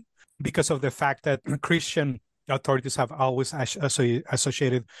claim because of the fact that Christian authorities have always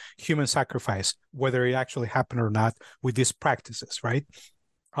associated human sacrifice, whether it actually happened or not, with these practices, right?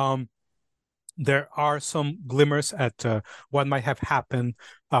 there are some glimmers at what might have happened.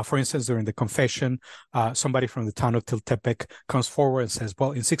 For instance, during the confession, somebody from the town of Tiltepec comes forward and says,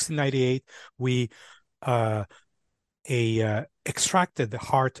 well, in 1698, we extracted the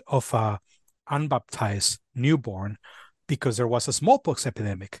heart of a unbaptized newborn because there was a smallpox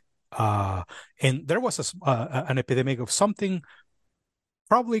epidemic. And there was an epidemic of something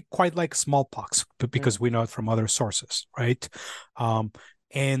probably quite like smallpox, because we know it from other sources, right?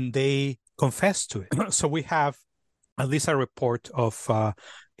 And they confessed to it. So we have at least a report of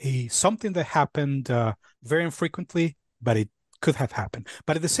something that happened very infrequently, but it could have happened.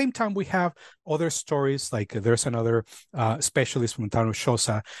 But at the same time, we have other stories, like there's another specialist from the town of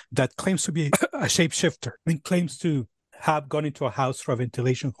Xosa that claims to be a shapeshifter and claims to have gone into a house through a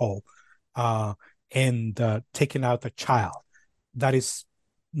ventilation hole and taken out a child. That is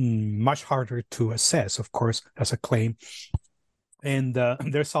much harder to assess, of course, as a claim. And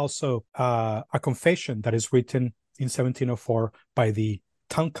there's also a confession that is written in 1704 by the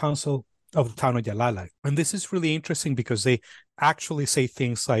town council of the town of Yalala. And this is really interesting because they actually say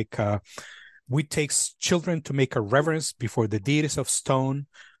things like, we take children to make a reverence before the deities of stone.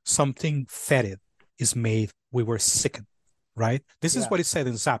 Something fetid is made. We were sickened, right? This is what is said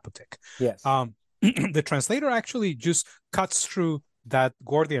in Zapotec. Yes. The translator actually just cuts through that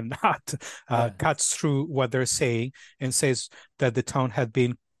Gordian knot, cuts through what they're saying and says that the town had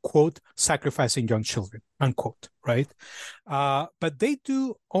been, quote, sacrificing young children, unquote, right? But they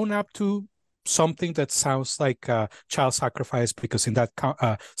do own up to something that sounds like child sacrifice, because in that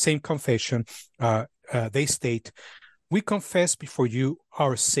same confession, they state, we confess before you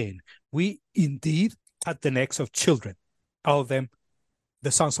our sin. We indeed cut the necks of children, all of them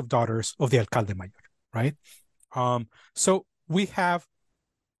the sons of daughters of the alcalde mayor, right? So we have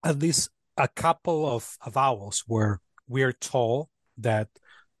at least a couple of avowals where we are told that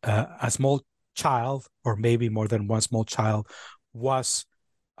a small child, or maybe more than one small child, was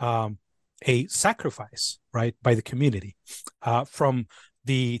a sacrifice, right, by the community. From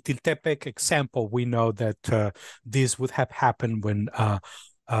the Tiltepec example, we know that this would have happened when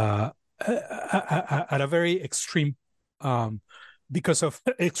at a very extreme, because of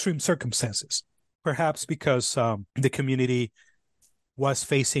extreme circumstances, perhaps because the community was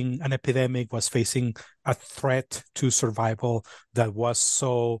facing an epidemic, was facing a threat to survival that was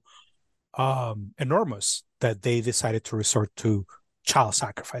so enormous that they decided to resort to child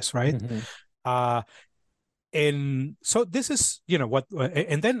sacrifice, right? And so this is, what,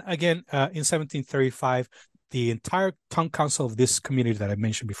 and then again, in 1735, the entire town council of this community that I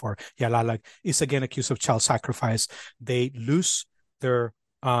mentioned before, Yalala, is again accused of child sacrifice. They lose their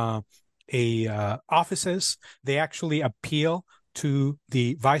offices. They actually appeal to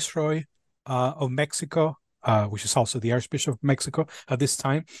the Viceroy of Mexico, which is also the Archbishop of Mexico at this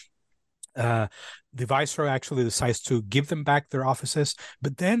time. The Viceroy actually decides to give them back their offices,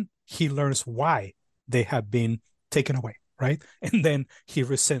 but then he learns why they have been taken away, right? And then he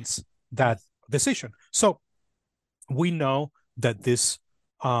resents that decision. So we know that this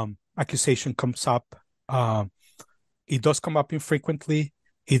accusation comes up. It does come up infrequently.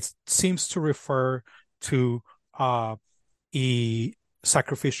 It seems to refer to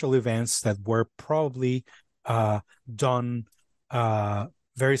sacrificial events that were probably done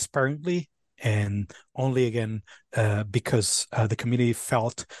very sparingly, and only again because the community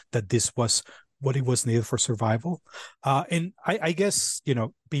felt that this was what it was needed for survival. And I guess,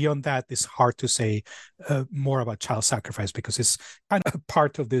 beyond that, it's hard to say more about child sacrifice, because it's kind of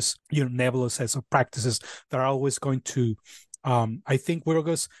part of this nebulous set of practices that are always going to, I think we're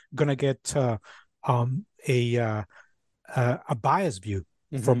always going to get a biased view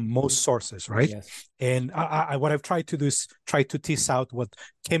from most sources, right? Yes. And what I've tried to do is try to tease out what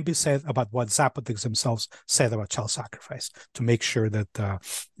can be said about what Zapotecs themselves said about child sacrifice, to make sure that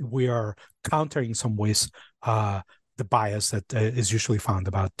we are countering in some ways the bias that is usually found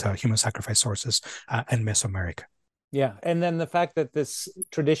about human sacrifice sources in Mesoamerica. Yeah, and then the fact that this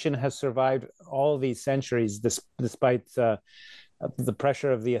tradition has survived all these centuries, despite the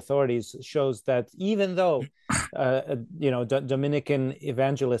pressure of the authorities, shows that even though Dominican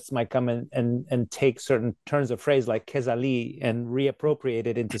evangelists might come and take certain turns of phrase like Quesalí and reappropriate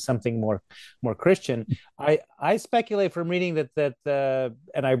it into something more Christian, I speculate from reading that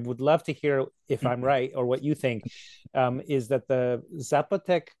and I would love to hear if I'm right or what you think, is that the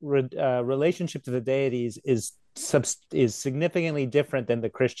Zapotec relationship to the deities is significantly different than the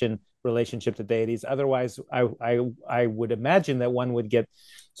Christian relationship to deities. Otherwise, I would imagine that one would get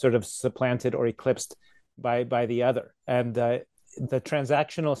sort of supplanted or eclipsed by the other. And the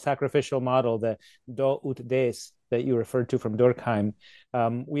transactional sacrificial model, the do ut des, that you referred to from Durkheim,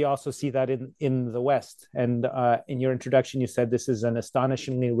 we also see that in the West. And in your introduction, you said this is an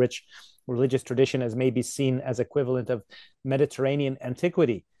astonishingly rich religious tradition, as may be seen as equivalent of Mediterranean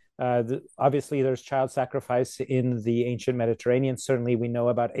antiquity. Obviously, there's child sacrifice in the ancient Mediterranean. Certainly, we know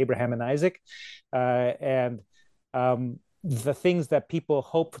about Abraham and Isaac. And the things that people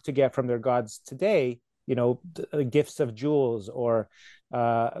hope to get from their gods today, gifts of jewels or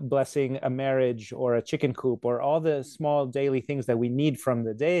blessing a marriage or a chicken coop or all the small daily things that we need from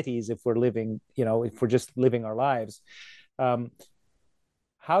the deities if we're living, if we're just living our lives.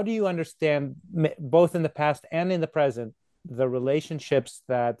 How do you understand, both in the past and in the present, the relationships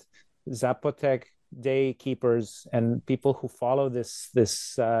that Zapotec day keepers and people who follow this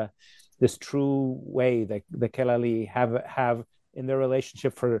true way, the Kelali, have in their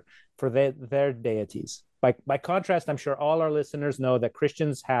relationship for their deities? By contrast, I'm sure all our listeners know that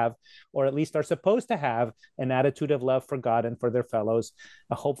Christians have, or at least are supposed to have, an attitude of love for God and for their fellows,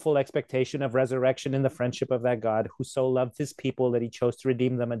 a hopeful expectation of resurrection in the friendship of that God who so loved his people that he chose to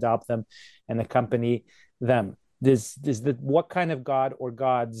redeem them, adopt them, and accompany them. What kind of God or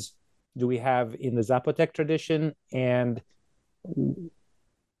gods do we have in the Zapotec tradition, and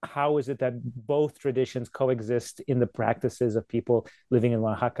how is it that both traditions coexist in the practices of people living in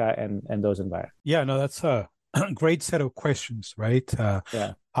Oaxaca and those environments? Yeah, no, that's a great set of questions, right?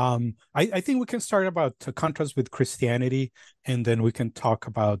 Yeah. I think we can start about contrast with Christianity, and then we can talk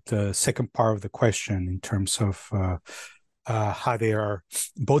about the second part of the question in terms of how they are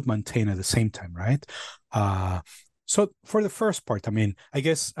both maintained at the same time, right? So for the first part, I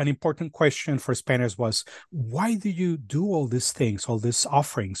guess an important question for Spaniards was, why do you do all these things, all these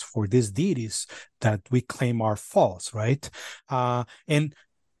offerings for these deities that we claim are false, right? And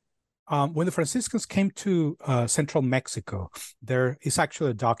when the Franciscans came to central Mexico, there is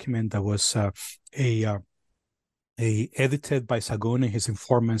actually a document that was edited by Sagon and his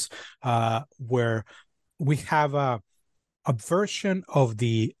informants, where we have a version of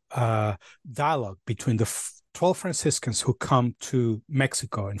the dialogue between the 12 Franciscans who come to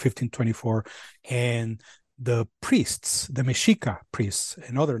Mexico in 1524 and the priests, the Mexica priests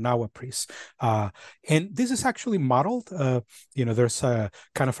and other Nahua priests. And this is actually modeled. There's a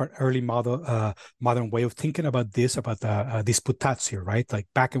kind of an early modern way of thinking about this, about the disputatio, right? Like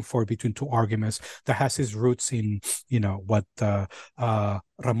back and forth between two arguments that has its roots in, what Ramon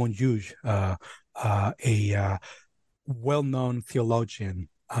Llull, a well-known theologian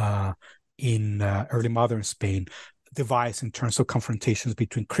in early modern Spain, devised in terms of confrontations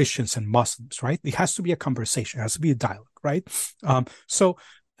between Christians and Muslims, right? It has to be a conversation, it has to be a dialogue, right? So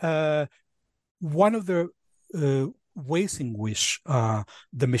one of the ways in which the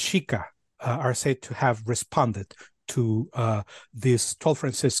Mexica are said to have responded to these 12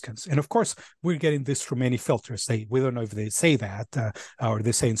 Franciscans. And of course, we're getting this through many filters. We don't know if they say that or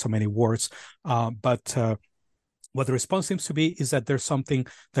they say in so many words, but what the response seems to be is that there's something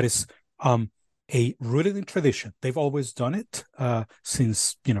that is rooted in tradition. They've always done it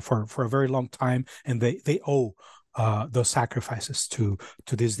since, for a very long time, and they owe those sacrifices to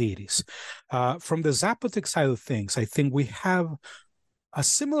these deities. From the Zapotec side of things, I think we have a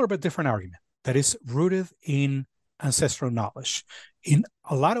similar but different argument that is rooted in ancestral knowledge. In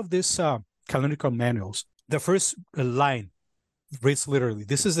a lot of these canonical manuals, the first line reads literally,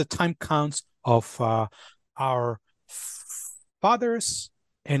 "This is the time counts of our fathers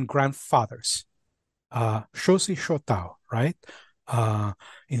and grandfathers." Xosi Xotao, right?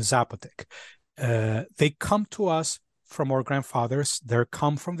 In Zapotec. They come to us from our grandfathers. They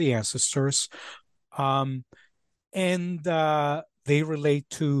come from the ancestors. And they relate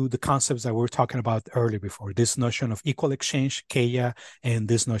to the concepts that we were talking about earlier before, this notion of equal exchange, keya, and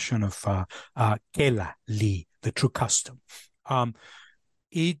this notion of kela, li, the true custom.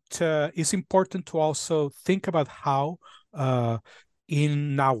 It is important to also think about how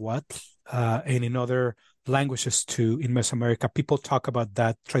in Nahuatl and in other languages too, in Mesoamerica, people talk about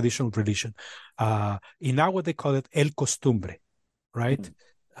that traditional religion. In Nahuatl, they call it el costumbre, right?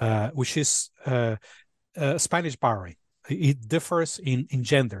 Which is Spanish borrowing. It differs in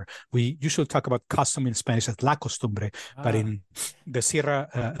gender. We usually talk about custom in Spanish as la costumbre, but in the Sierra,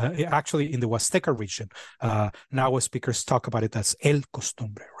 actually in the Huasteca region, Nahua speakers talk about it as el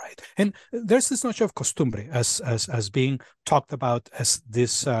costumbre, right? And there's this notion of costumbre as being talked about as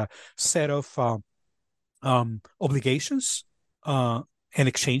this set of obligations and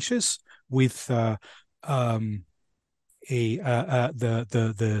exchanges with the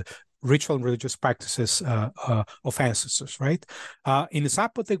ritual and religious practices of ancestors, right? In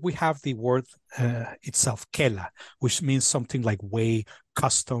Zapotec, we have the word itself, quela, which means something like way,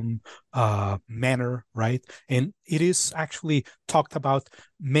 custom, manner, right? And it is actually talked about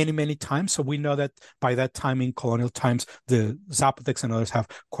many, many times. So we know that by that time in colonial times, the Zapotecs and others have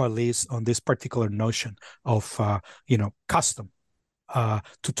coalesced on this particular notion of, custom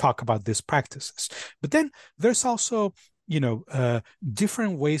to talk about these practices. But then there's also,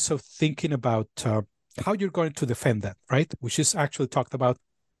 different ways of thinking about how you're going to defend that, right? Which is actually talked about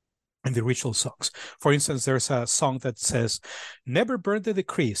in the ritual songs. For instance, there's a song that says, never burn the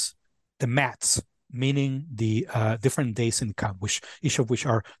decrees, the mats, meaning the different days in camp, each of which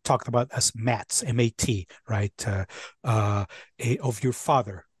are talked about as mats, M-A-T, right? Of your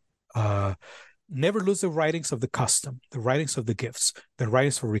father. Never lose the writings of the custom, the writings of the gifts, the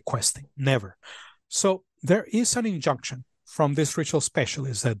writings for requesting, never. So there is an injunction from this ritual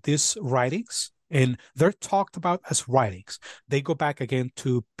specialist that these writings, and they're talked about as writings, they go back again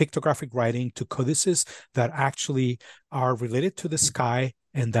to pictographic writing, to codices that actually are related to the sky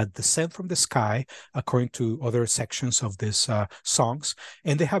and that descend from the sky, according to other sections of these songs,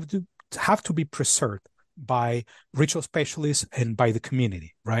 and they have to be preserved by ritual specialists and by the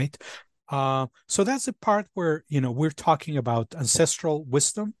community, right? So that's the part where, we're talking about ancestral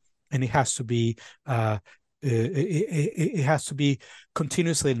wisdom, and it has to be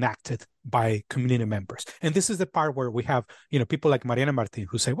continuously enacted by community members. And this is the part where we have, people like Mariana Martin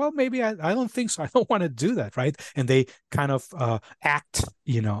who say, well, maybe I don't think so. I don't want to do that, right? And they kind of act,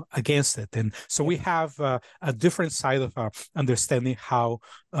 against it. And so we have a different side of understanding how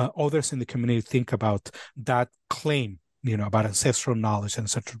others in the community think about that claim, about ancestral knowledge and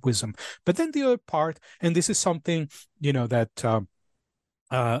ancestral wisdom. But then the other part, and this is something, that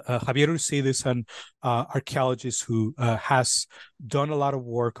Javier Urcid is an archaeologist who has done a lot of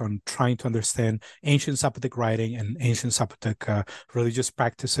work on trying to understand ancient Zapotec writing and ancient Zapotec religious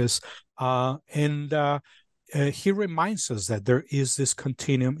practices. And he reminds us that there is this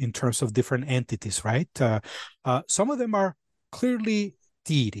continuum in terms of different entities, right? Some of them are clearly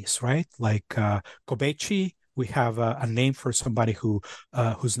deities, right? Like Kobechi, we have a name for somebody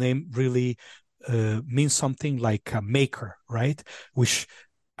whose name really means something like maker, right? Which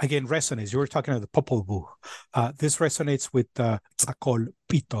again resonates. You were talking about the Popol Vuh. This resonates with Tzakol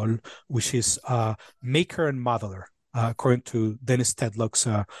Pitol, which is maker and modeler, according to Dennis Tedlock's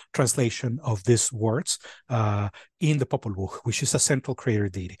translation of these words in the Popol Vuh, which is a central creator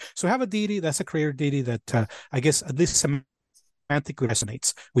deity. So we have a deity that's a creator deity that I guess at least semantically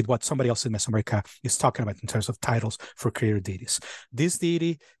resonates with what somebody else in Mesoamerica is talking about in terms of titles for creator deities. This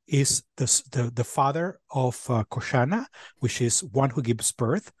deity is the father of Koshana, which is one who gives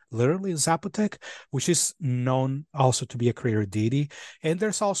birth, literally in Zapotec, which is known also to be a creator deity. And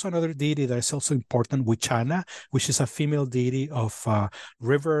there's also another deity that is also important, Huichana, which is a female deity of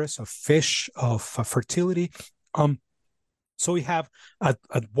rivers, of fish, of fertility. So we have at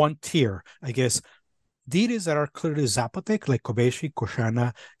one tier, I guess, deities that are clearly Zapotec, like Kobeshi,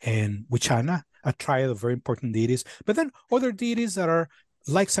 Koshana, and Huichana, a triad of very important deities. But then other deities that are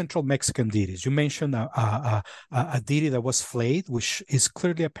like Central Mexican deities. You mentioned a deity that was flayed, which is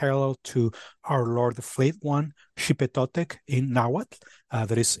clearly a parallel to our Lord the Flayed One, Xipetotec in Nahuatl,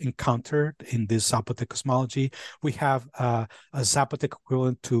 that is encountered in this Zapotec cosmology. We have a Zapotec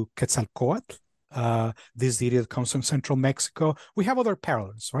equivalent to Quetzalcoatl, this deity that comes from Central Mexico. We have other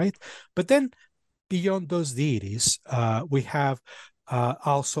parallels, right? But then beyond those deities, we have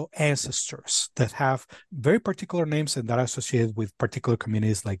also ancestors that have very particular names and that are associated with particular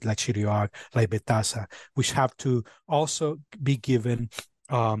communities like La Chiriag, like Betasa, which have to also be given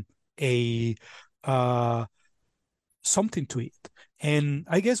something to eat. And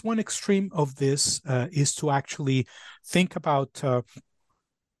I guess one extreme of this is to actually think about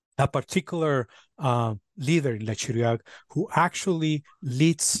a particular leader in La Chiriag who actually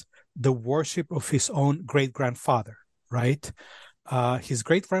leads the worship of his own great-grandfather, right? His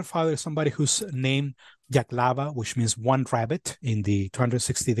great-grandfather is somebody who's named Yaklava, which means one rabbit in the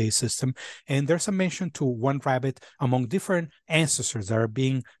 260-day system. And there's a mention to one rabbit among different ancestors that are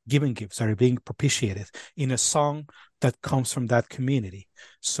being given gifts, that are being propitiated in a song that comes from that community.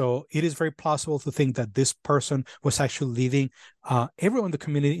 So it is very plausible to think that this person was actually leading everyone in the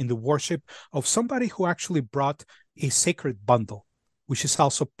community in the worship of somebody who actually brought a sacred bundle, which is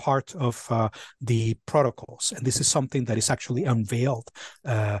also part of the protocols. And this is something that is actually unveiled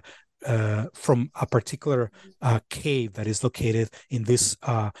from a particular cave that is located in this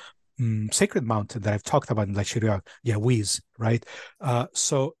sacred mountain that I've talked about in La Chiriag, Yahuiz, right?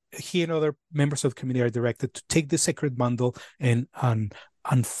 So he and other members of the community are directed to take the sacred bundle and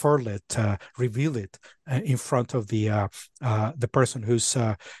unfurl it, reveal it in front of the person who's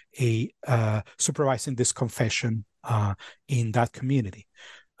supervising this confession in that community.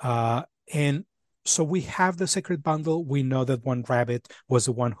 And so we have the sacred bundle. We know that one rabbit was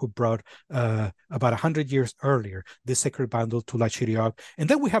the one who brought about 100 years earlier this sacred bundle to La Chiriog. And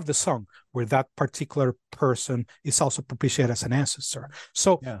then we have the song where that particular person is also propitiated as an ancestor.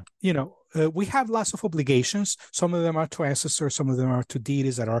 So, we have lots of obligations. Some of them are to ancestors, some of them are to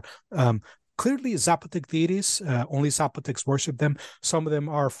deities that are clearly Zapotec deities. Only Zapotecs worship them. Some of them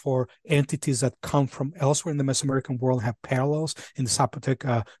are for entities that come from elsewhere in the Mesoamerican world, have parallels in the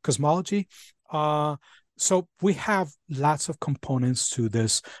Zapotec cosmology. So we have lots of components to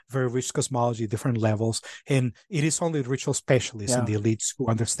this very rich cosmology, different levels, and it is only the ritual specialists and the elites who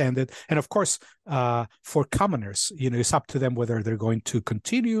understand it. And of course, for commoners, it's up to them whether they're going to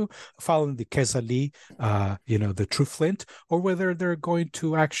continue following the Kesali, the true flint, or whether they're going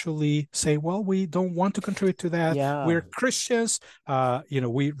to actually say, well, we don't want to contribute to that. We're Christians,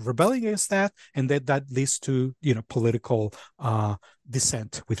 we rebel against that, and that leads to, political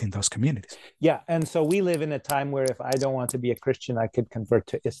dissent within those communities. Yeah, and so we live in a time where if I don't want to be a Christian, I could convert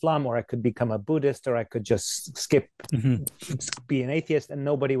to Islam, or I could become a Buddhist, or I could just skip, be an atheist, and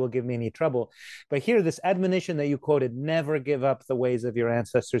nobody will give me any trouble. But here, this admonition that you quoted, never give up the ways of your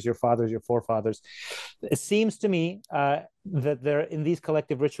ancestors, your fathers, your forefathers. It seems to me that there, in these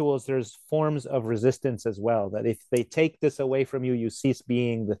collective rituals, there's forms of resistance as well, that if they take this away from you, you cease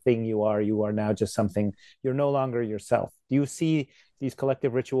being the thing you are now just something, you're no longer yourself. Do you see these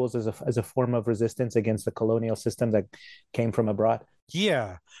collective rituals as a form of resistance against the colonial system that came from abroad?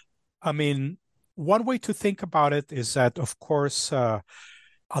 Yeah. I mean, one way to think about it is that, of course, a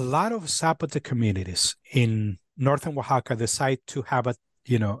lot of Zapotec communities in northern Oaxaca decide to have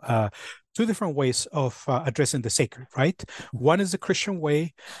two different ways of addressing the sacred, right? One is the Christian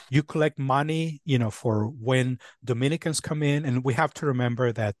way. You collect money, for when Dominicans come in. And we have to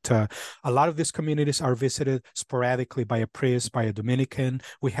remember that a lot of these communities are visited sporadically by a priest, by a Dominican.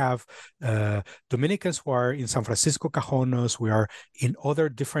 We have Dominicans who are in San Francisco Cajonos. We are in other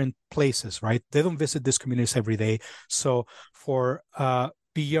different places, right? They don't visit these communities every day. So for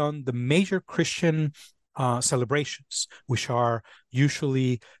beyond the major Christian celebrations, which are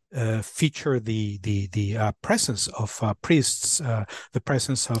usually feature the presence of priests, the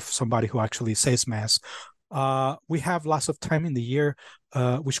presence of somebody who actually says mass. We have lots of time in the year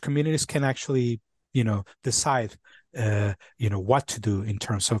which communities can actually, decide, what to do in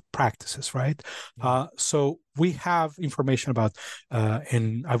terms of practices, right? So we have information about,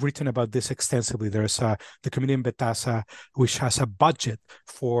 and I've written about this extensively. There's the community in Betasa, which has a budget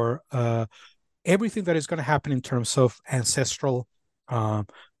for everything that is going to happen in terms of ancestral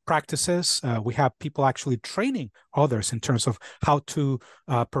practices. We have people actually training others in terms of how to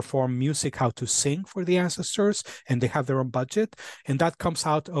perform music, how to sing for the ancestors, and they have their own budget. And that comes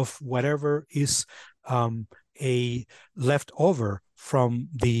out of whatever is a leftover from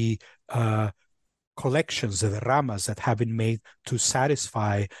the collections, the ramas that have been made to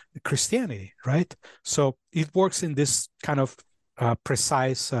satisfy Christianity, right? So it works in this kind of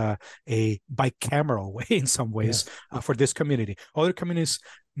precise, a bicameral way in some ways for this community. Other communities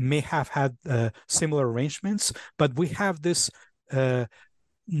may have had similar arrangements, but we have this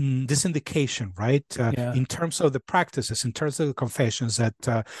this indication, right? In terms of the practices, in terms of the confessions,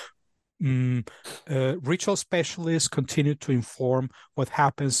 that ritual specialists continue to inform what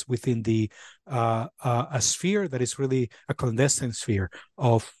happens within the a sphere that is really a clandestine sphere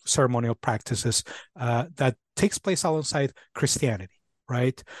of ceremonial practices that takes place alongside Christianity,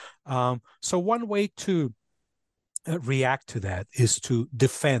 right? So one way to react to that is to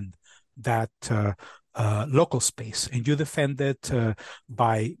defend that local space, and you defend it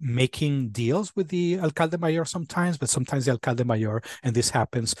by making deals with the alcalde mayor sometimes, but sometimes the alcalde mayor, and this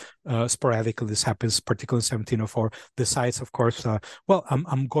happens sporadically, this happens particularly in 1704, decides, of course, well,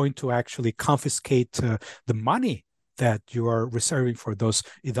 I'm going to actually confiscate the money that you are reserving for those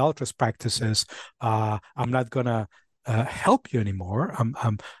idolatrous practices. I'm not going to help you anymore.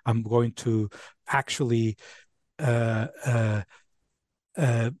 I'm going to actually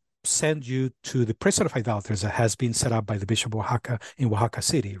send you to the prison of idolaters that has been set up by the Bishop of Oaxaca in Oaxaca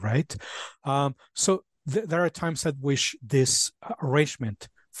City, right? So there are times at which this arrangement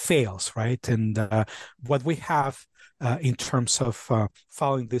fails, right? And what we have in terms of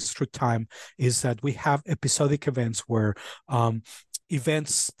following this through time is that we have episodic events where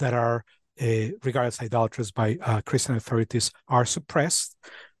events that are regarded as idolatrous by Christian authorities are suppressed.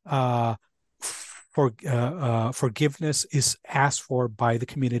 Forgiveness is asked for by the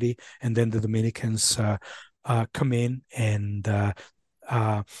community, and then the Dominicans come in and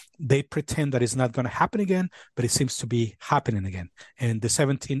they pretend that it's not going to happen again, but it seems to be happening again. And the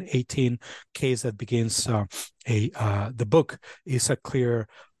 1718 case that begins the book is a clear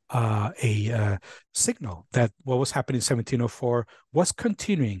signal that what was happening in 1704 was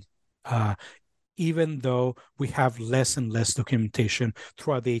continuing, even though we have less and less documentation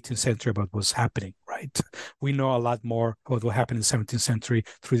throughout the 18th century about what's happening, right? We know a lot more about what happened in the 17th century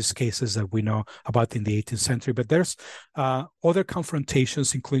through these cases that we know about in the 18th century, but there's other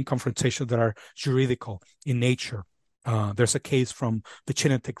confrontations, including confrontations that are juridical in nature. There's a case from the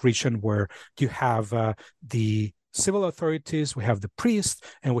Chinantec region where you have the civil authorities, we have the priests,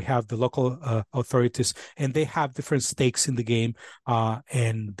 and we have the local authorities, and they have different stakes in the game.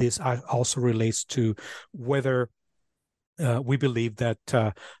 And this also relates to whether we believe that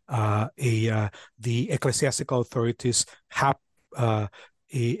the ecclesiastical authorities have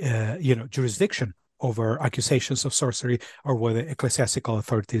jurisdiction over accusations of sorcery, or whether ecclesiastical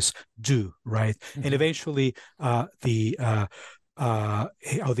authorities do, right? Mm-hmm. And eventually the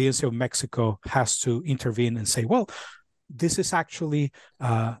Audiencia of Mexico has to intervene and say, well, this is actually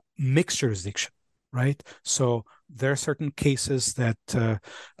mixed jurisdiction, right? So there are certain cases that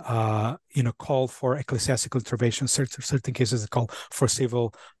call for ecclesiastical intervention, certain cases that call for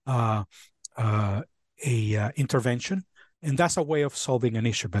civil intervention, and that's a way of solving an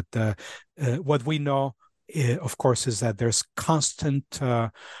issue. But what we know, of course, is that there's constant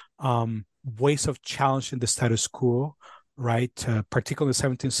ways of challenging the status quo, right? Particularly in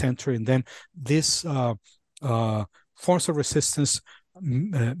the 17th century. And then these forms of resistance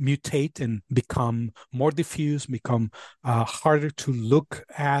mutate and become more diffuse, become harder to look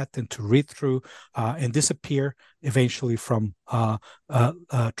at and to read through, and disappear eventually from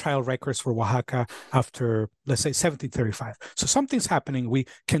trial records for Oaxaca after, let's say, 1735. So something's happening. We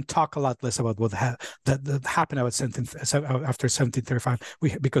can talk a lot less about what that happened after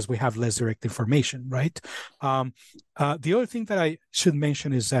 1735 because we have less direct information, right? The other thing that I should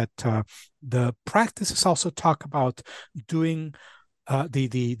mention is that the practices also talk about doing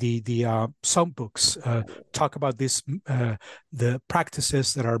some books talk about this the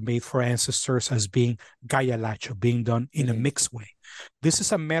practices that are made for ancestors as being gayalacho, being done in a mixed way. This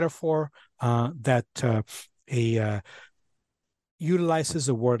is a metaphor that utilizes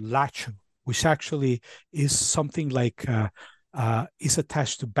the word lacho, which actually is something like is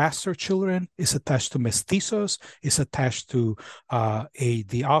attached to bastard children, is attached to mestizos, is attached to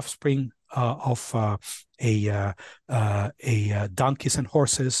the offspring of donkeys and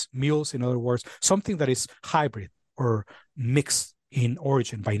horses, mules, in other words, something that is hybrid or mixed in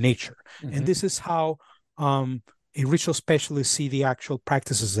origin by nature. Mm-hmm. And this is how a ritual specialists see the actual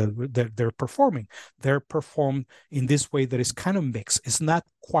practices that they're performing. They're performed in this way that is kind of mixed. It's not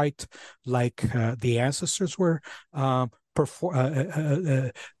quite like the ancestors were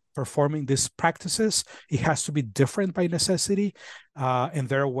performing these practices. It has to be different by necessity, and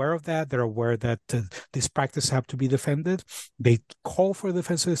they're aware of that. They're aware that these practices have to be defended. They call for the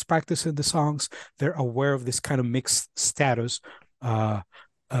defense of this practice in the songs. They're aware of this kind of mixed status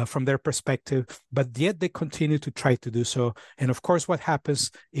from their perspective, but yet they continue to try to do so. And of course, what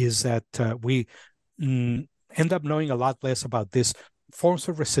happens is that we end up knowing a lot less about this forms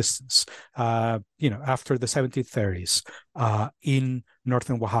of resistance, after the 1730s in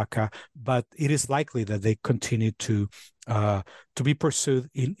northern Oaxaca, but it is likely that they continue to be pursued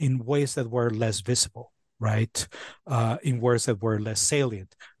in ways that were less visible, right? In ways that were less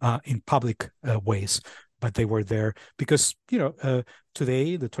salient in public ways, but they were there because,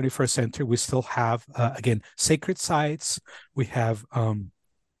 today, the 21st century, we still have, again, sacred sites. We have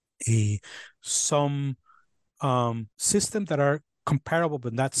some systems that are comparable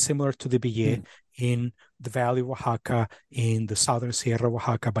but not similar to the billet in the Valley of Oaxaca, in the southern Sierra of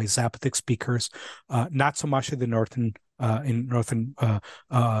Oaxaca by Zapotec speakers, not so much in the northern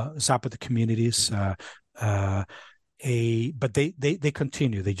Zapotec communities, but they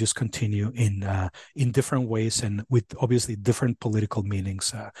continue. They just continue in different ways and with obviously different political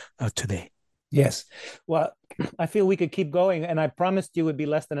meanings today. Yes. Well, I feel we could keep going, and I promised you it would be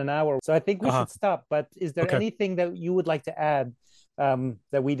less than an hour. So I think we should stop. But is there anything that you would like to add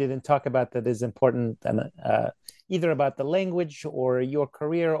that we didn't talk about that is important, and either about the language or your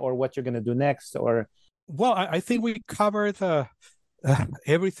career or what you're going to do next? Or well, I think we covered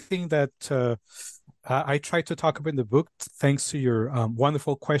everything that I tried to talk about in the book. Thanks to your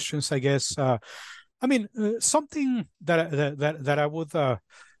wonderful questions, I guess. Something that I would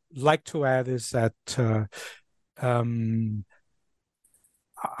like to add is that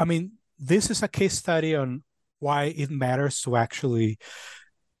this is a case study on why it matters to actually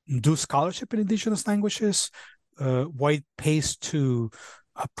do scholarship in indigenous languages. why it pays to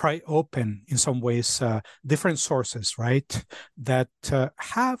pry open, in some ways, different sources, right, that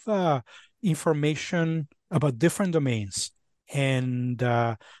have information about different domains, and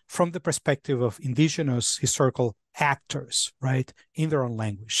from the perspective of indigenous historical actors, right, in their own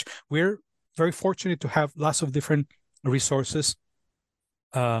language. We're very fortunate to have lots of different resources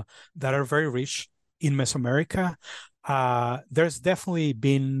that are very rich in Mesoamerica. There's definitely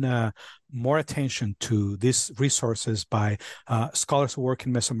been more attention to these resources by scholars who work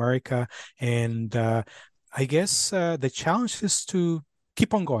in Mesoamerica, and I guess the challenge is to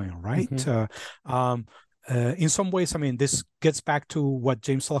keep on going, right? In some ways, I mean, this gets back to what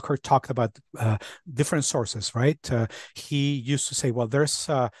James Lockhart talked about, different sources, right? He used to say, well, there's,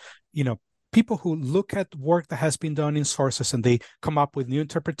 people who look at work that has been done in sources and they come up with new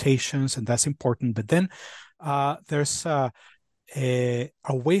interpretations, and that's important. But then there's a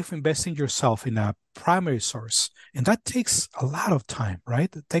way of investing yourself in a primary source, and that takes a lot of time,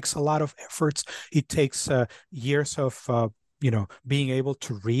 right? It takes a lot of efforts. It takes years of being able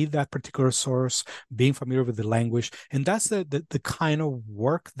to read that particular source, being familiar with the language, and that's the kind of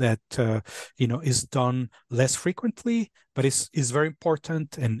work that is done less frequently, but is very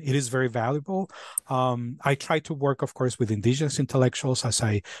important, and it is very valuable. I try to work, of course, with indigenous intellectuals as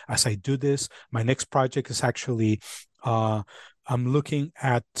I do this. My next project is actually I'm looking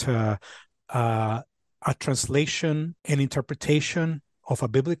at a translation and interpretation of a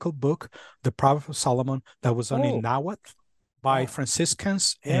biblical book, the Proverbs of Solomon, that was done in Nahuatl by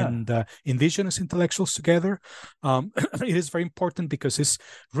Franciscans and indigenous intellectuals together. It is very important because it's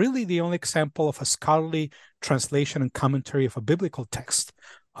really the only example of a scholarly translation and commentary of a biblical text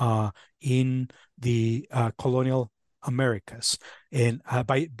in the colonial Americas. And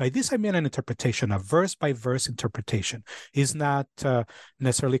by this, I mean an interpretation, a verse-by-verse interpretation. Is not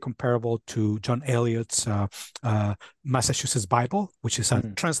necessarily comparable to John Eliot's Massachusetts Bible, which is a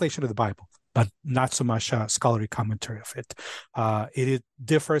translation of the Bible, but not so much a scholarly commentary of it. It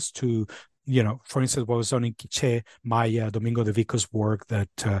differs to, for instance, what was done in Quiché, Maya, Domingo de Vico's work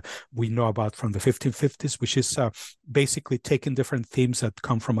that we know about from the 1550s, which is basically taking different themes that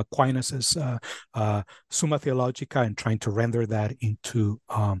come from Aquinas's Summa Theologica and trying to render that into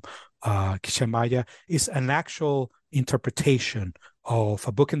Quiché Maya, is an actual interpretation of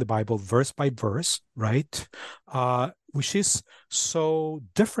a book in the Bible, verse by verse, right? Which is so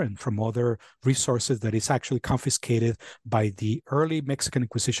different from other resources that is actually confiscated by the early Mexican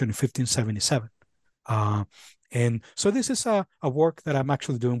Inquisition in 1577. And so this is a work that I'm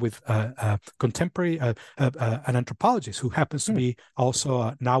actually doing with contemporary, an anthropologist who happens to be also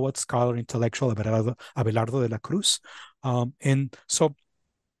a Nahuatl scholar intellectual, Abelardo de la Cruz. And so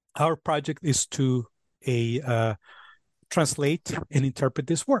our project is to translate and interpret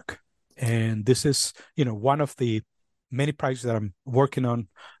this work. And this is, one of the many projects that I'm working on.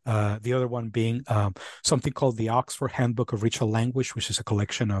 The other one being something called the Oxford Handbook of Ritual Language, which is a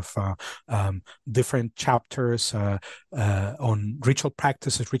collection of different chapters on ritual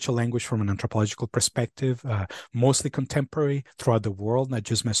practices, ritual language from an anthropological perspective, mostly contemporary throughout the world, not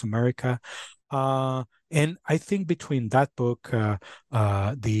just Mesoamerica. And I think between that book,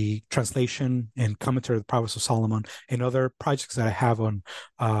 the translation and commentary of the Proverbs of Solomon, and other projects that I have on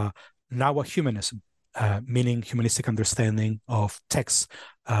Nahuatl humanism, meaning humanistic understanding of texts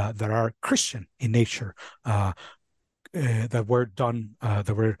that are Christian in nature, that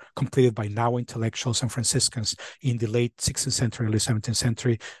were completed by Nahua intellectuals and Franciscans in the late 16th century, early 17th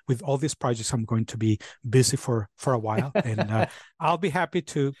century. With all these projects, I'm going to be busy for a while, and I'll be happy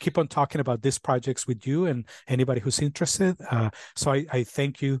to keep on talking about these projects with you and anybody who's interested. So I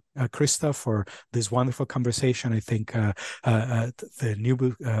thank you, Krista, for this wonderful conversation. I think the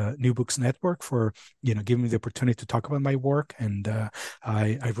New Books Network for giving me the opportunity to talk about my work, and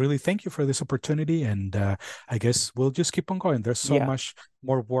I really thank you for this opportunity. And I guess we'll just keep on going. There's so much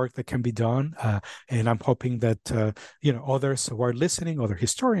more work that can be done, and I'm hoping that others who are listening, other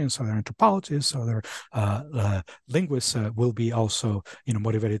historians, other anthropologists, other linguists will be also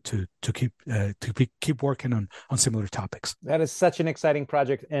motivated to keep working on similar topics. That is such an exciting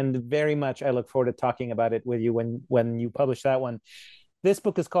project, and very much I look forward to talking about it with you when you publish that one. This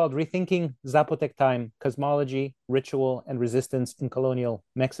book is called Rethinking Zapotec Time: Cosmology, Ritual, and Resistance in Colonial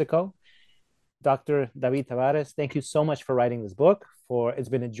Mexico. Dr. David Tavárez, thank you so much for writing this book. It's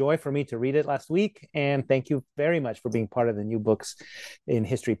been a joy for me to read it last week, and thank you very much for being part of the New Books in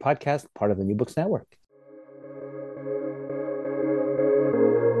History podcast, part of the New Books Network.